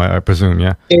podcast from, I presume.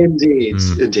 Yeah. Indeed.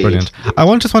 Brilliant.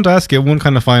 I just want to ask you one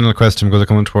kind of final question, because we're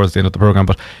coming towards the end of the program.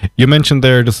 But you mentioned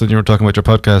there, just when you were talking about your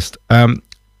podcast,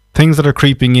 things that are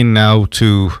creeping in now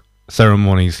to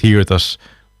ceremonies here that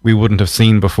we wouldn't have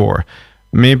seen before.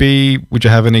 Maybe would you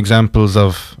have any examples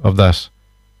of that?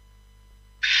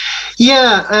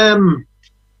 Yeah, and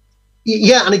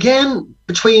again,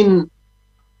 between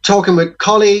talking with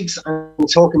colleagues and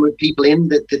talking with people in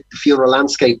the funeral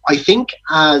landscape, I think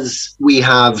as we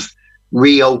have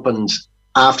reopened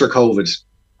after COVID,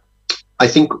 I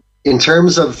think in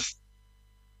terms of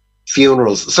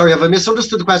funerals. Sorry, have I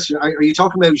misunderstood the question? Are you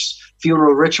talking about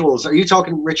funeral rituals? Are you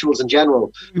talking rituals in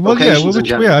general? Well,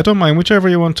 yeah, I don't mind. Whichever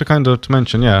you want to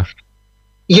mention, yeah.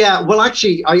 Yeah, well,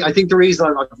 actually, I think the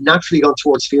reason I've naturally gone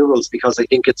towards funerals, because I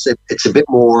think it's a bit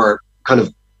more kind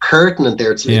of pertinent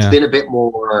there. It's been a bit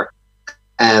more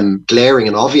glaring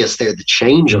and obvious there, the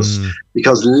changes,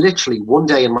 because literally one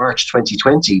day in March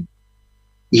 2020,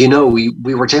 you know, we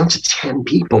were down to 10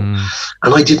 people, and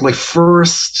I did my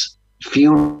first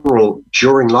funeral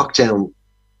during lockdown,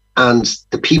 and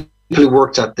the people who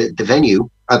worked at the venue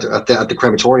at the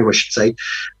crematorium, I should say,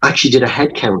 actually did a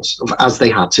head count as they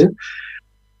had to,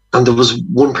 and there was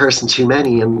one person too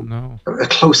many, and a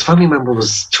close family member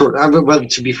was well,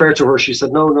 to be fair to her, she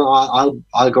said no,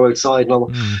 I'll go outside and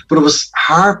all. But it was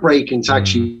heartbreaking to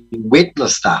actually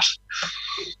witness that.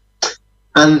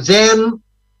 And then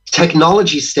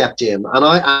technology stepped in, and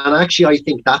I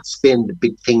think that's been the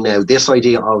big thing now, this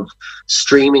idea of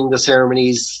streaming the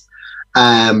ceremonies,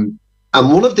 and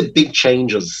one of the big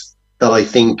changes that I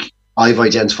think I've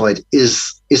identified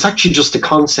is actually just a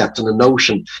concept and a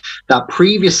notion that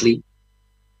previously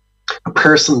a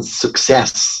person's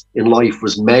success in life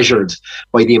was measured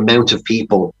by the amount of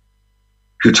people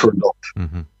who turned up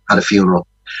at a funeral,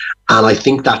 and I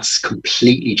think that's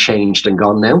completely changed and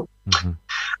gone now.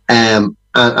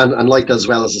 And like, as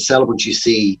well as a celebrant, you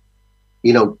see,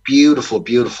 you know, beautiful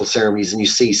ceremonies, and you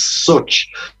see such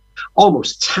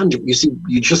almost tangible.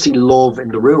 You just see love in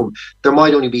the room. There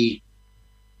might only be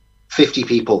 50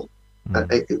 people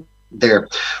there,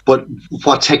 but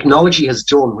what technology has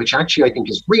done, which actually I think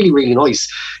is really, really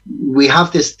nice. We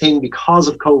have this thing because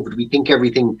of COVID. We think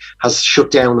everything has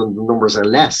shut down and the numbers are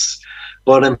less,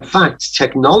 but in fact,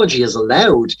 technology has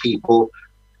allowed people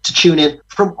to tune in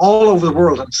from all over the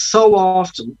world. And so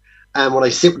often, when I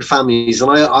sit with families,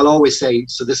 and I'll always say,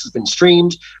 so this has been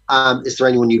streamed, is there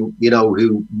anyone you know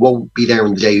who won't be there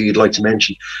on the day who you'd like to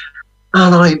mention?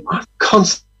 And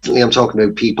I'm talking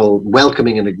about people,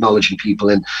 welcoming and acknowledging people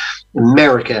in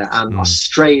America and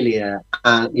Australia,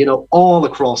 and, you know, all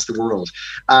across the world.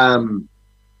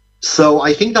 So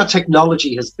I think that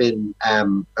technology has been a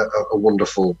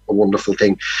wonderful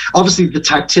thing. Obviously, the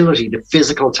tactility, the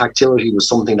physical tactility, was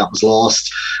something that was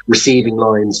lost. Receiving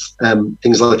lines,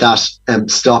 things like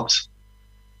that, stopped.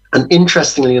 And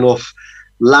interestingly enough,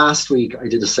 last week I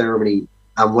did a ceremony,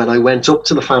 and when I went up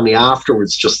to the family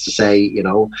afterwards, just to say, you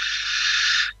know,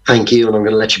 thank you, and I'm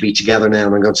going to let you be together now,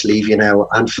 and I'm going to leave you now.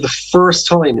 And for the first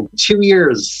time in 2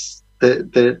 years,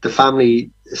 the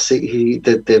family,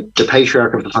 the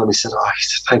patriarch of the family said,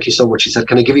 thank you so much. He said,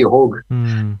 can I give you a hug?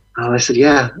 And I said,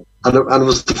 yeah. And it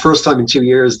was the first time in 2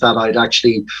 years that I'd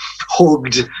actually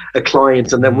hugged a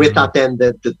client. And then with that, then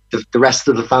the rest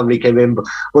of the family came in. But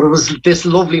it was this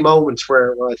lovely moment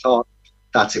where I thought,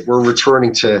 that's it. We're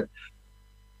returning to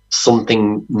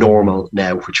something normal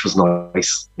now, which was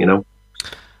nice, you know.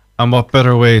 And what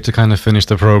better way to kind of finish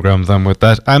the program than with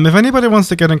that? If anybody wants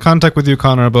to get in contact with you,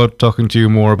 Conor, about talking to you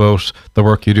more about the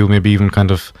work you do, maybe even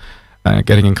kind of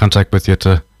getting in contact with you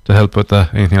to help with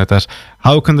anything like that,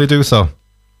 how can they do so?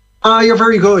 You're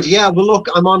very good. Yeah, well, look,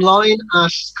 I'm online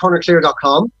at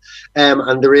connorclear.com.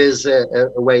 And there is a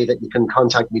way that you can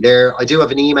contact me there. I do have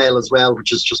an email as well,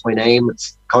 which is just my name.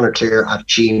 It's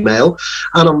connorclear@gmail.com.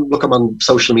 And I'm on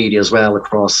social media as well,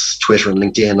 across Twitter and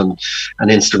LinkedIn and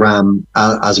Instagram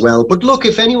as well. But look,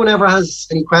 if anyone ever has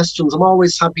any questions, I'm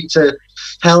always happy to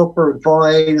help or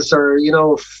advise, or,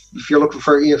 if you're looking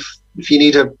for, if you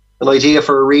need an idea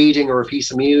for a reading or a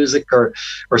piece of music or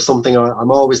something,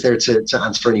 I'm always there to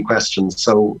answer any questions.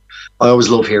 So I always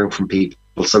love hearing from people.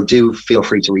 So do feel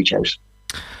free to reach out.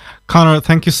 Conor,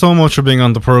 thank you so much for being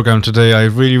on the programme today. I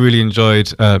really, really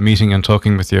enjoyed meeting and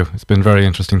talking with you. It's been very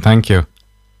interesting. Thank you.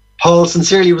 Paul,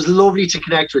 sincerely, it was lovely to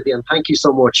connect with you, and thank you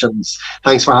so much, and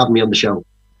thanks for having me on the show.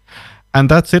 And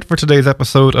that's it for today's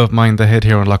episode of Mind the Head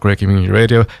here on Loughrea Community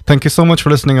Radio. Thank you so much for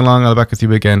listening along. I'll be back with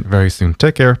you again very soon.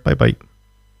 Take care. Bye-bye.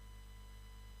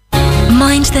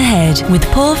 Mind the Head with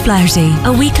Paul Flaherty,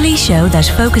 a weekly show that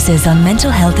focuses on mental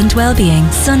health and well-being.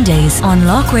 Sundays on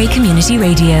Loughrea Community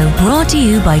Radio. Brought to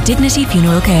you by Dignity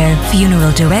Funeral Care.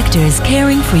 Funeral directors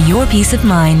caring for your peace of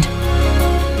mind.